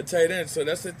Yeah. a tight end. So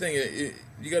that's the thing.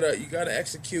 You gotta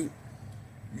execute.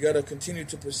 You gotta continue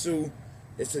to pursue.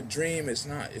 It's a dream. It's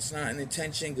not an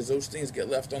intention, because those things get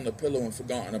left on the pillow and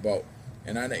forgotten about.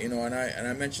 And I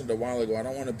mentioned a while ago, I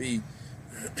don't want to be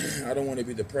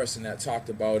the person that talked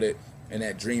about it and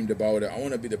that dreamed about it. I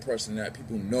want to be the person that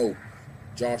people know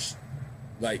Josh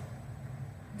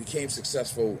became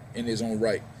successful in his own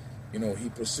right. He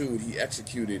pursued, he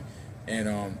executed,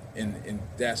 and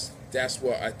that's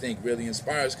what I think really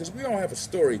inspires, because we all have a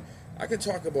story. I can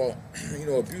talk about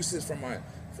abuses from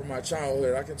my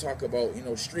childhood. I can talk about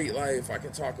street life. I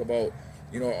can talk about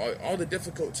all the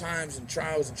difficult times and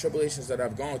trials and tribulations that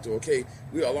I've gone through. Okay,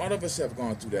 a lot of us have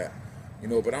gone through that,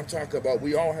 but I'm talking about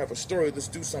we all have a story. Let's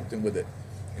do something with it.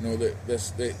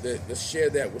 Let's share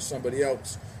that with somebody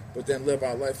else, but then live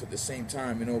our life at the same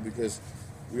time. Because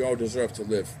we all deserve to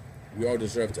live. We all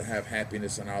deserve to have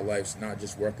happiness in our lives, not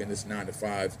just working this 9 to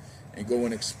 5, and go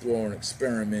and explore and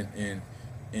experiment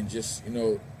and just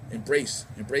embrace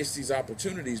these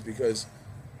opportunities, because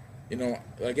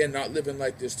again, not living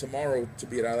like this tomorrow to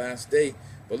be our last day,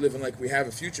 but living like we have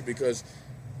a future, because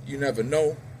you never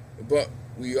know, but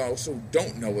we also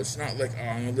don't know. It's not like, oh,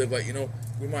 I'm gonna live like I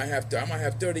might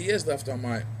have 30 years left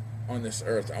on this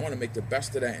earth. I want to make the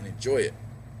best of that and enjoy it.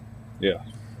 Yeah.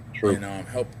 True. And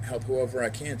help whoever I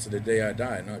can to the day I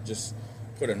die, not just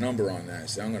put a number on that.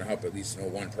 Say I'm gonna help at least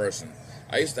one person.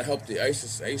 I used to help I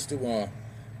used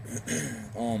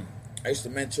to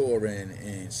mentor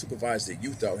and supervise the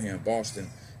youth out here in Boston.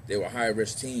 They were high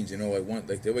risk teens,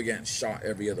 they were getting shot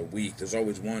every other week. There's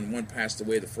always one. One passed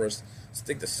away I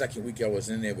think the second week I was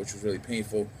in there, which was really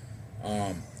painful.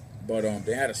 But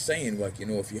they had a saying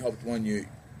if you helped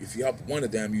one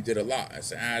of them, you did a lot. I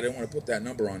said, I didn't want to put that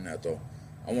number on that though.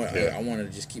 I wanted to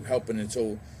just keep helping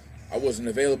until I wasn't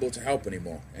available to help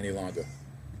any longer.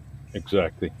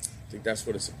 Exactly. I think that's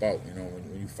what it's about.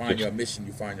 When you find your mission,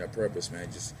 you find your purpose,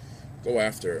 man. Just go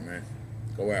after it, man.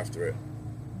 Go after it.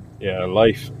 Yeah,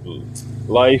 life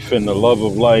and the love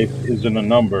of life isn't a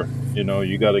number.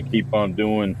 You got to keep on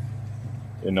doing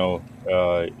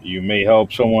You may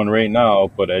help someone right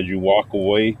now, but as you walk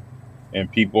away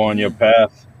and people on your Mm-hmm.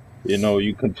 path,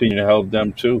 you continue to help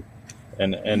them too.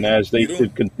 And Mm-hmm. as they You do.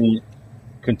 should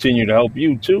continue to help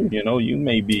you too. You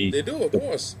may be They do, of the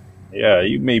course.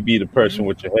 you may be the Mm-hmm. person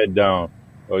with your head down,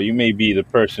 or you may be the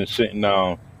person sitting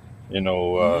down, you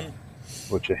know, uh, Mm-hmm.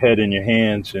 with your head in your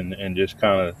hands and just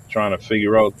kind of trying to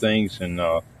figure out things. And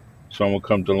someone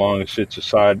comes along and sits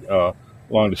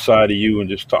along the side of you and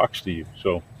just talks to you.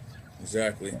 So,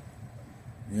 Exactly.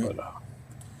 Yep. but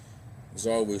It's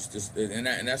always just, and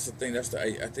that's the thing.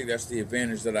 I think that's the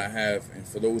advantage that I have, and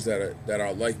for those that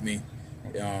are like me,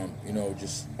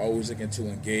 just always looking to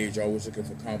engage, always looking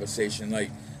for conversation.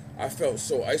 Like I felt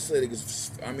so isolated.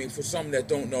 'Cause, I mean, for some that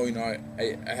don't know,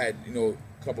 I had a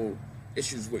couple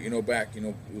issues with back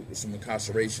with some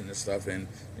incarceration and stuff, and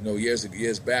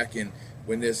years back, and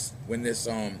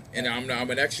and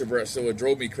I'm an extrovert, so it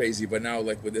drove me crazy. But now,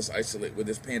 like with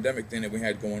this pandemic thing that we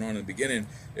had going on in the beginning,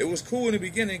 it was cool in the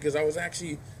beginning because I was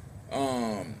actually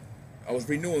I was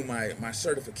renewing my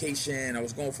certification. I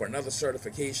was going for another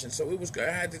certification, so it was good.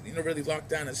 I had to really lock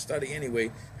down and study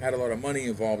anyway. Had a lot of money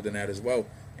involved in that as well,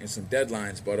 and some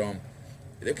deadlines. But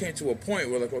there came to a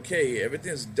point where like, okay,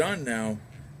 everything's done now,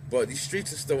 but these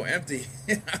streets are still empty.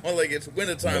 Like it's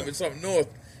wintertime. yeah, It's up north.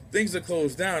 Things are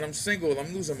closed down. I'm single.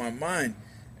 I'm losing my mind.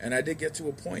 And I did get to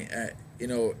a point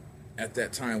at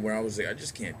that time where I was like, I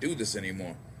just can't do this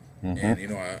anymore. hmm And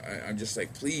I'm just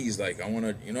like, please, like I want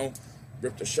to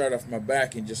rip the shirt off my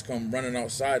back and just come running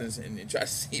outside and try to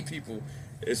see people.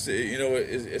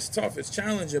 It's tough. It's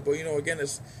challenging. But again,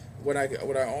 it's what I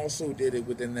also did it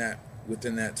within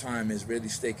that time is really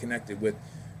stay connected with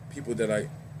people that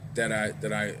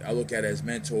I look at as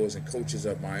mentors and coaches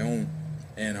of my own,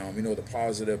 and the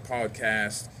positive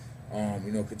podcast,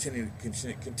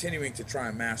 continuing to try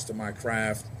and master my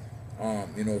craft,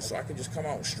 so I can just come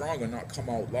out stronger, not come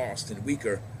out lost and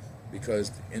weaker,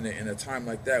 because in a time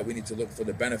like that we need to look for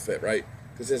the benefit, right?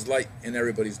 Because there's light in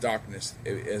everybody's darkness,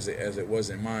 as it was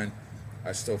in mine.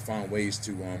 I still found ways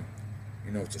to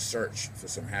to search for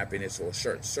some happiness or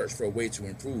search for a way to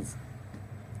improve.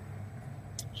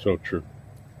 so true.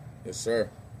 Yes, sir.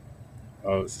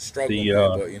 Uh, It's a struggle, the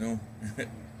man, but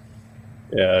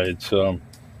Yeah,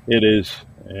 it is,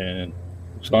 and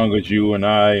as long as you and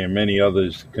I and many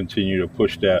others continue to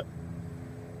push that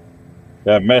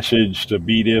message to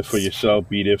be there for yourself,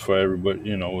 be there for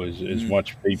everybody, as mm-hmm,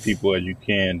 much people as you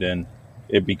can, then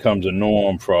it becomes a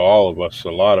norm for all of us,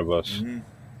 a lot of us, mm-hmm.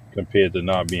 compared to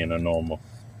not being a normal.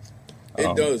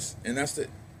 It Um, does, and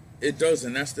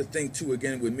that's the thing too.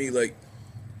 Again, with me, like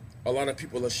a lot of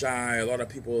people are shy, a lot of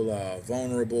people are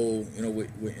vulnerable.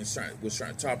 With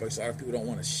certain topics, a lot of people don't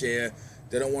want to share.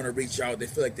 They don't want to reach out. They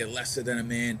feel like they're lesser than a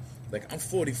man. Like I'm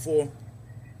 44,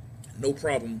 no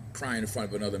problem crying in front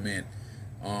of another man.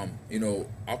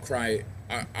 I'll cry.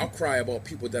 I'll cry about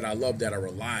people that I love that are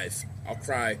alive. I'll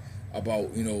cry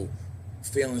about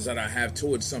feelings that I have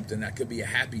towards something that could be a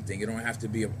happy thing. It don't have to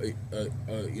be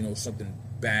something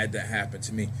bad that happened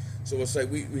to me. So it's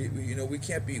like we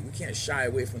can't shy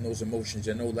away from those emotions.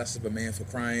 You're no less of a man for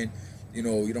crying. You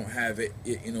don't have it.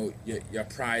 Your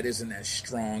pride isn't as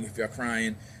strong if you're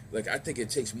crying. Like I think it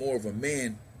takes more of a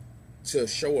man to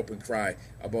show up and cry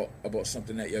about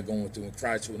something that you're going through, and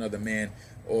cry to another man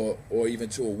or even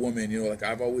to a woman. Like I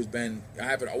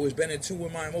haven't always been in tune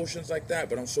with my emotions like that,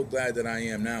 but I'm so glad that I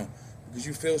am now, because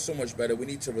you feel so much better. We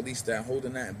need to release that,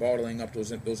 holding that and bottling up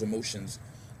those emotions,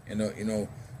 and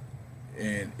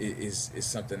and it is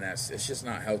something it's just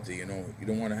not healthy. You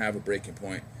don't want to have a breaking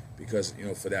point because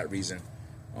for that reason.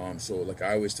 So like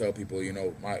I always tell people,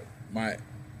 my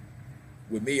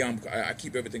with me, I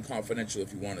keep everything confidential.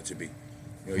 If you want it to be,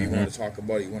 you mhm. want to talk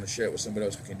about it, you want to share it with somebody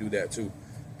else, we can do that too.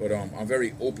 But I'm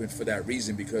very open for that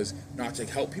reason, because not to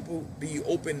help people be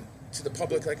open to the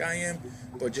public like I am,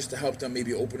 but just to help them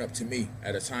maybe open up to me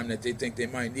at a time that they think they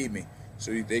might need me.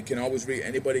 So they can always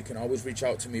anybody can always reach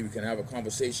out to me. We can have a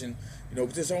conversation.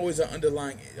 But there's always an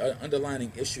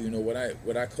underlining issue.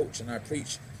 What I coach and I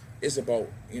preach is about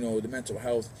the mental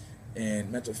health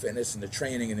and mental fitness and the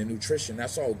training and the nutrition.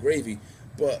 That's all gravy,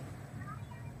 but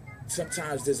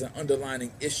sometimes there's an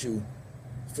underlining issue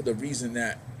for the reason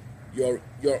that you're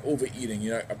overeating.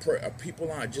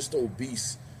 People aren't just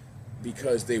obese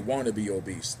because they want to be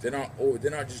obese. They're not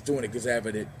just doing it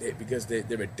because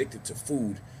they're addicted to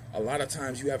food. A lot of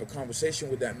times you have a conversation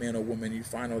with that man or woman, you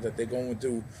find out that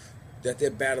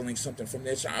they're battling something from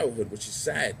their childhood, which is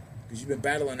sad, because you've been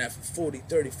battling that for 40,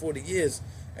 30, 40 years,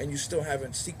 and you still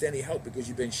haven't sought any help because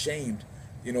you've been shamed,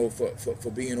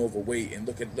 for being overweight and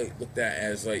looked at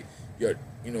as like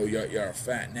you're a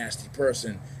fat, nasty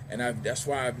person. And that's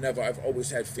why I've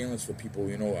always had feelings for people.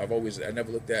 I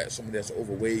never looked at somebody that's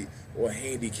overweight or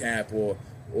handicapped or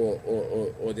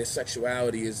their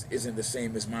sexuality isn't the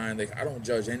same as mine. Like, I don't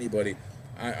judge anybody.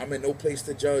 I'm in no place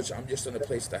to judge. I'm just in a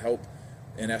place to help,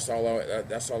 and that's all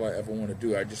I ever want to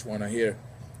do. I just want to hear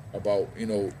about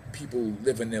people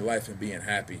living their life and being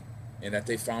happy, and that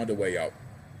they found a way out.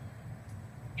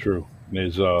 True.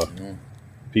 There's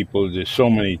people. There's so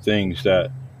many things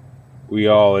that we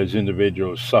all as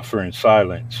individuals suffer in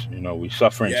silence. We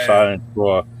suffer in silence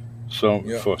for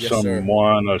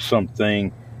someone or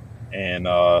something, and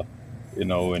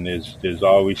and there's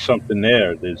always something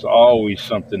there. There's always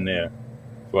something there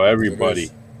for everybody,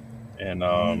 and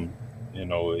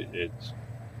it's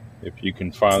if you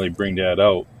can finally bring that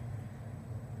out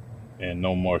and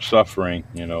no more suffering,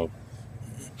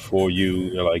 for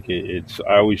you, like it's.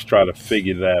 I always try to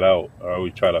figure that out.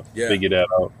 Figure that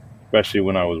out, especially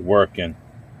when I was working.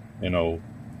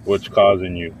 What's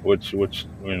causing you? What's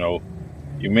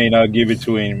you may not give it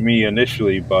to me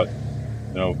initially, but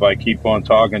if I keep on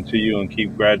talking to you and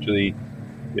keep gradually,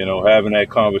 having that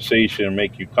conversation and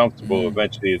make you comfortable,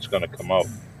 eventually it's going to come out.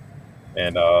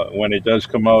 And when it does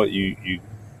come out,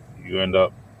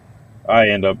 I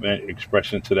end up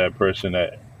expressing to that person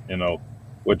that,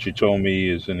 what you told me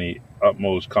is in the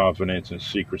utmost confidence and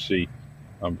secrecy.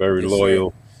 I'm very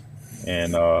loyal.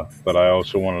 And, but I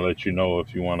also want to let you know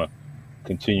if you want to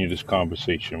continue this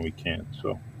conversation, we can.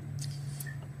 So.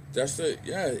 That's I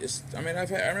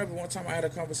remember one time I had a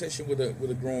conversation with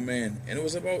a grown man, and it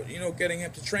was about, getting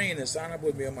him to train and sign up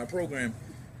with me on my program.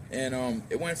 And,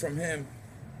 it went from him,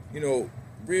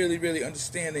 really, really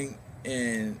understanding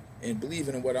and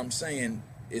believing in what I'm saying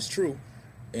is true,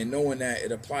 and knowing that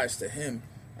it applies to him.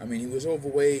 I mean, he was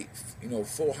overweight,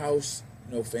 full house,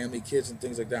 family, kids and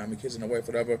things like that. I mean, kids and a wife,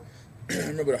 whatever. I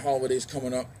remember the holidays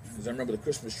coming up, because I remember the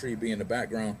Christmas tree being in the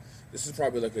background. This is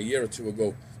probably like a year or two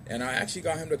ago. And I actually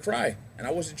got him to cry. And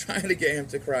I wasn't trying to get him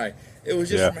to cry. It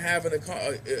was just from having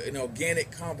an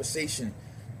organic conversation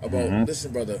about,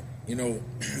 listen, brother,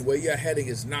 where you're heading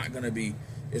is not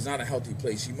a healthy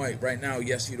place. You might, right now,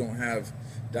 yes, you don't have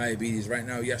diabetes. Right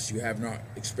now, yes, you have not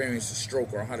experienced a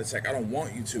stroke or a heart attack. I don't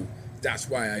want you to. That's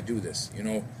why I do this,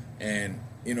 And,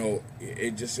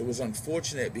 it was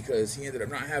unfortunate because he ended up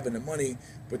not having the money,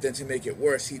 but then to make it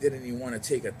worse, he didn't even want to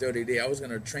take a 30-day. I was going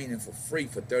to train him for free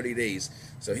for 30 days.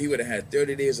 So he would have had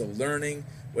 30 days of learning,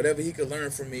 whatever he could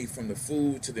learn from me, from the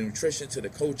food to the nutrition to the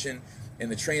coaching and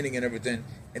the training and everything.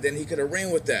 And then he could have ran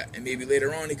with that. And maybe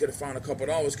later on he could have found a couple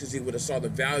dollars because he would have saw the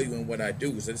value in what I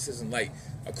do. So this isn't like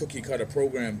a cookie cutter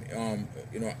program.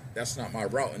 That's not my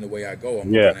route in the way I go.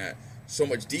 I'm looking at so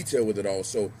much detail with it all.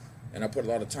 So, and I put a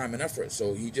lot of time and effort.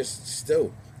 So he just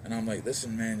still, and I'm like,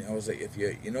 listen, man, I was like, if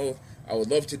I would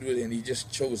love to do it. And he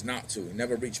just chose not to. He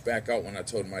never reached back out when I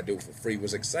told him I'd do it for free. He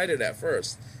was excited at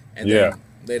first. And then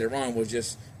later on was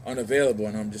just unavailable.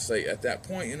 And I'm just like, at that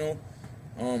point, you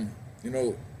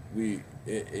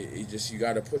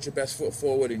got to put your best foot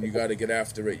forward and you got to get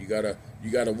after it. You got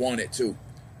to want it too.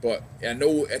 But I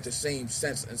know at the same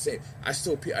sense and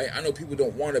I know people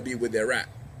don't want to be where they're at.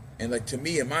 And like, to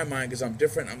me, in my mind, because I'm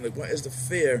different, I'm like, what is the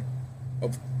fear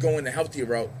of going the healthy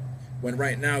route when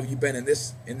right now you've been in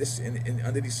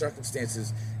under these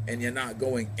circumstances and you're not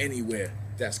going anywhere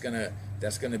that's gonna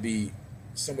be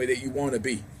somewhere that you want to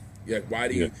be? You're like, why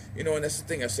do you, and that's the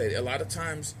thing I said. A lot of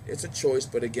times it's a choice,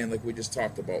 but again, like we just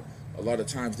talked about, a lot of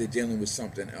times they're dealing with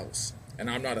something else. And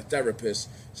I'm not a therapist,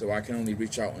 so I can only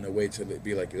reach out in a way to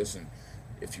be like, listen,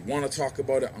 if you want to talk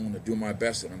about it, I'm going to do my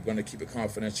best, and I'm going to keep it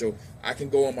confidential. I can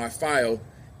go on my file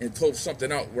and pull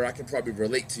something out where I can probably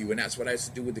relate to you, and that's what I used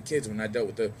to do with the kids when I dealt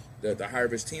with the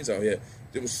high-risk teens out here.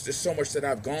 There was just so much that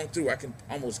I've gone through. I can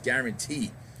almost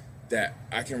guarantee that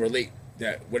I can relate,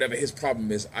 that whatever his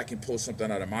problem is, I can pull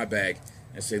something out of my bag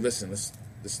and say, listen, let's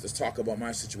talk about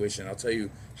my situation. I'll tell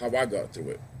you how I got through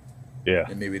it. Yeah,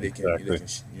 and maybe they can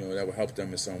that will help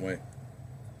them in some way.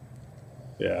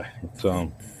 Yeah, it's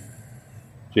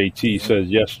JT says,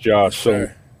 yes, Josh. So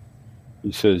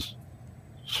he says,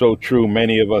 so true.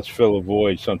 Many of us fill a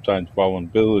void. Sometimes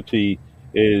vulnerability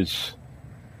is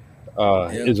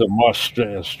a must,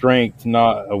 a strength,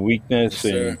 not a weakness.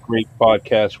 Yes, and great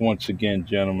podcast once again,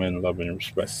 gentlemen. Love and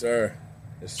respect. Yes, sir.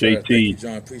 Yes, sir. JT, thank you,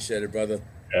 John. Appreciate it, brother.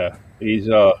 Yeah, he's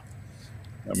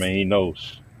he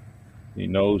knows. He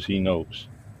knows.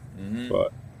 Mm-hmm.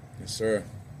 But yes, sir.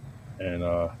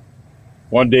 And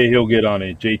one day he'll get on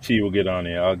it. JT will get on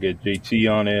it. I'll get JT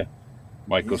on it.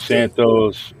 Michael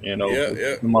Santos, them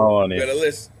all on it. Got a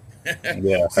list.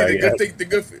 Yeah. See,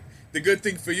 the good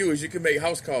thing for you is you can make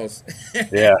house calls.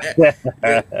 Yeah.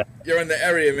 You're in the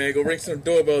area, man. Go ring some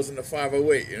doorbells in the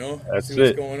 508. You know, That's see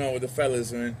what's it. going on with the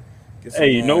fellas, man. Get Hey, some,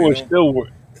 you know you what? know.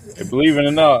 Still, believe it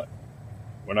or not,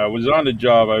 when I was on the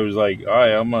job, I was like, all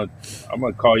right, I'm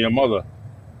gonna call your mother.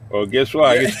 Well, guess what?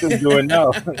 I Yeah. can still do it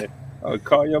now. I'll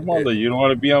call your mother. You don't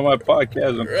want to be on my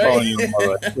podcast? I'm Right. calling your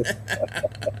mother.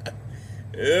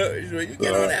 Yeah. You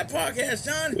get on that podcast,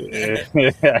 John. Yeah.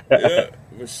 Yeah,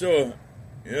 for sure.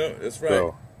 Yeah, that's right.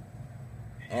 So,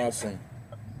 Awesome.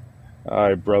 all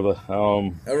right, brother.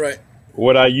 All right.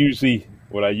 What I usually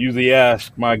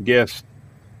ask my guests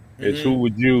is Mm-hmm.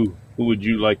 who would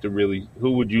you like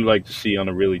to see on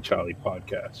a Really Charlie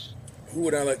podcast? Who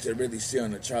would I like to really see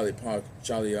on the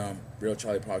Real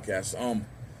Charlie podcast?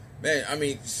 Man, I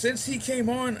mean, since he came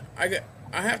on, I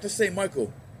have to say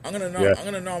Michael. Yeah. I'm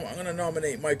gonna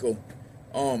nominate Michael.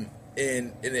 And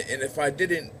if I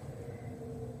didn't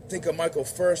think of Michael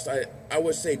first, I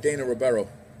would say Dana Ribeiro.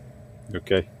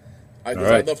 Okay. Because All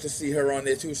right. I'd love to see her on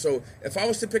there too. So if I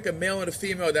was to pick a male and a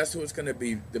female, that's who it's gonna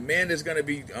be. The man is gonna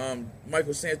be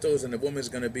Michael Santos, and the woman's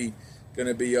gonna be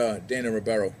Dana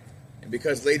Ribeiro. And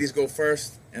because ladies go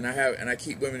first, and I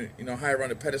keep women higher on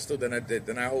the pedestal than I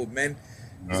hold men,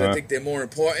 because I think they're more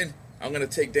important. I'm gonna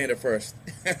take Dana first.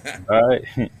 All right.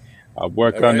 I'll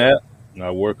work All on right. that.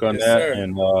 I'll work on Yes, that, sir.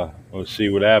 and we'll see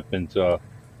what happens.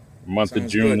 Month of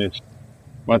Sounds June good.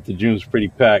 is pretty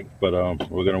packed, but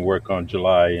we're gonna work on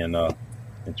July and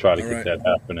try to All get right. that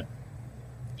happening.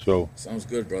 So, Sounds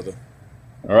good, brother.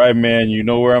 all right, man. You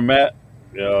know where I'm at.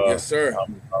 Yes, sir.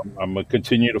 I'm gonna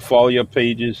continue to follow your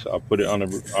pages. I'll put it on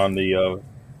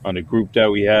the group that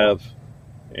we have.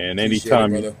 And Appreciate it,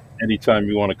 brother. anytime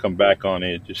you want to come back on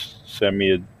it, just send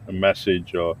me a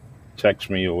message or text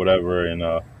me or whatever, and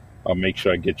I'll make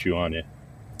sure I get you on it.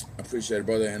 I appreciate it,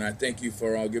 brother, and I thank you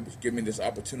for giving me this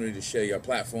opportunity to share your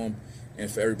platform, and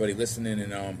for everybody listening,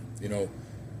 and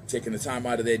taking the time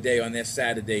out of their day on their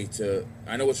Saturday to.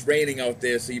 I know it's raining out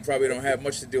there, so you probably don't have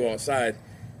much to do outside.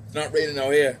 It's not raining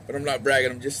out here, but I'm not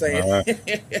bragging. I'm just saying. All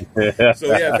So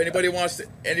yeah, if anybody wants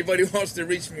to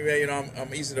reach me, man,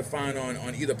 I'm easy to find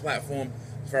on either platform.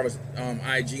 As far as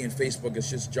IG and Facebook, it's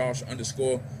just Josh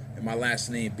 _ and my last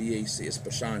name BAC. It's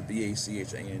Bachand,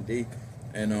 BACHAND,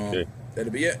 and Okay.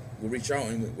 that'll be it. We'll reach out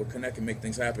and we'll connect and make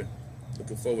things happen.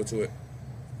 Looking forward to it.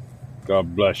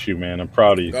 God bless you, man. I'm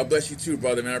proud of you. God bless you too,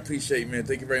 brother, man. I appreciate you, man.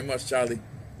 Thank you very much, Charlie.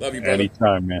 Love you, brother.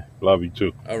 Anytime, man. Love you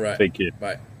too. All right. Take care.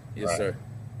 Bye. Yes, All right. sir.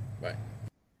 Bye.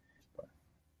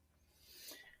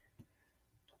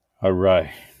 All right.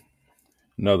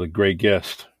 Another great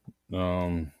guest.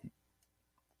 Love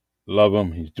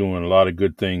him. He's doing a lot of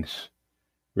good things.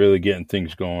 Really getting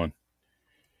things going.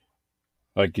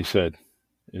 Like you said,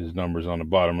 his number's on the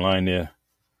bottom line there.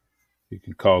 You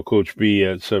can call Coach B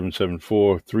at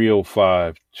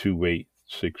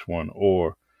 774-305-2861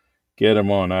 or get him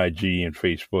on IG and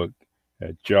Facebook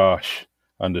at Josh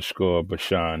 _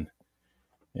 Bachand.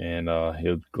 And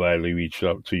he'll gladly reach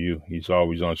out to you. He's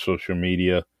always on social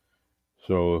media.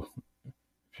 So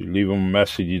if you leave him a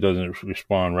message, he doesn't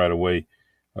respond right away.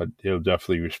 He'll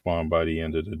definitely respond by the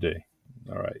end of the day.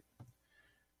 All right.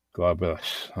 God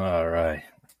bless. All right.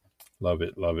 Love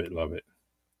it, love it, love it.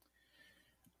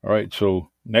 All right. So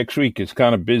next week is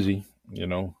kind of busy.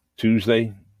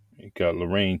 Tuesday, you got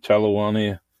Lorraine Tello on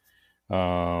here.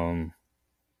 On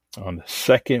the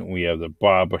 2nd, we have the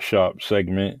barbershop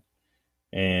segment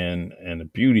and the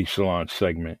beauty salon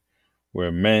segment,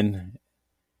 where men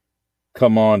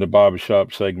come on the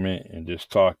barbershop segment and just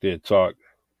talk their talk,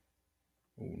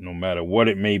 no matter what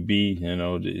it may be.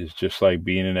 It's just like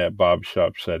being in that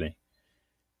barbershop setting,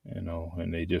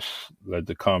 and they just let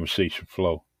the conversation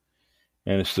flow.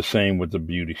 And it's the same with the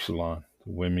beauty salon.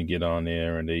 The women get on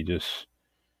there and they just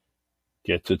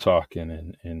get to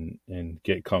talking and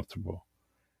get comfortable.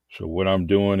 So what I'm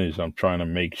doing is I'm trying to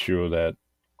make sure that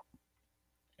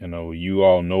you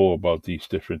all know about these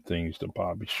different things, the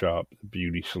barbershop, the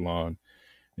beauty salon,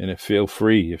 and feel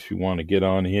free if you want to get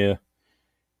on here,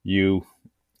 you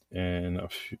and a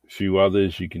few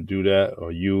others, you can do that,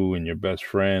 or you and your best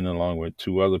friend along with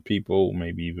 2 other people,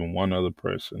 maybe even 1 other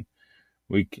person.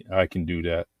 I can do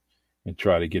that and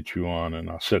try to get you on, and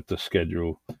I'll set that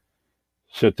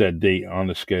date on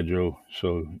the schedule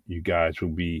so you guys will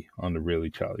be on the Really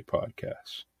Charlie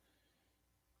podcast.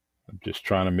 I'm just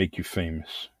trying to make you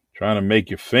famous.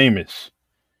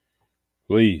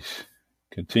 Please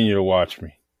continue to watch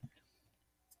me.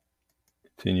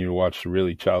 Continue to watch the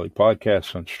Really Charlie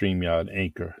podcast on StreamYard,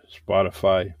 Anchor,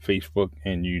 Spotify, Facebook,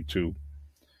 and YouTube.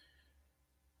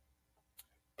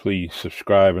 Please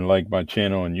subscribe and like my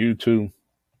channel on YouTube.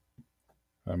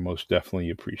 I most definitely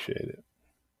appreciate it.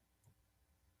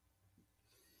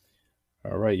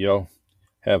 All right, y'all.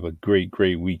 Have a great,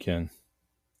 great weekend.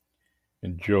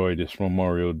 Enjoy this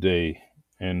Memorial Day,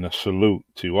 and a salute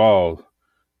to all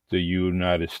the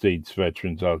United States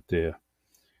veterans out there,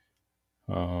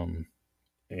 and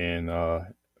the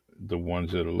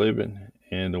ones that are living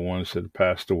and the ones that have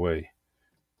passed away.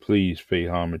 Please pay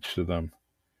homage to them.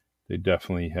 They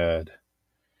definitely had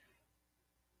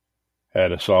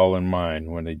us all in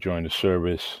mind when they joined the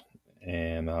service,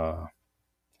 and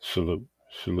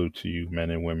salute to you, men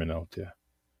and women out there.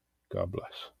 God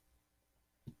bless.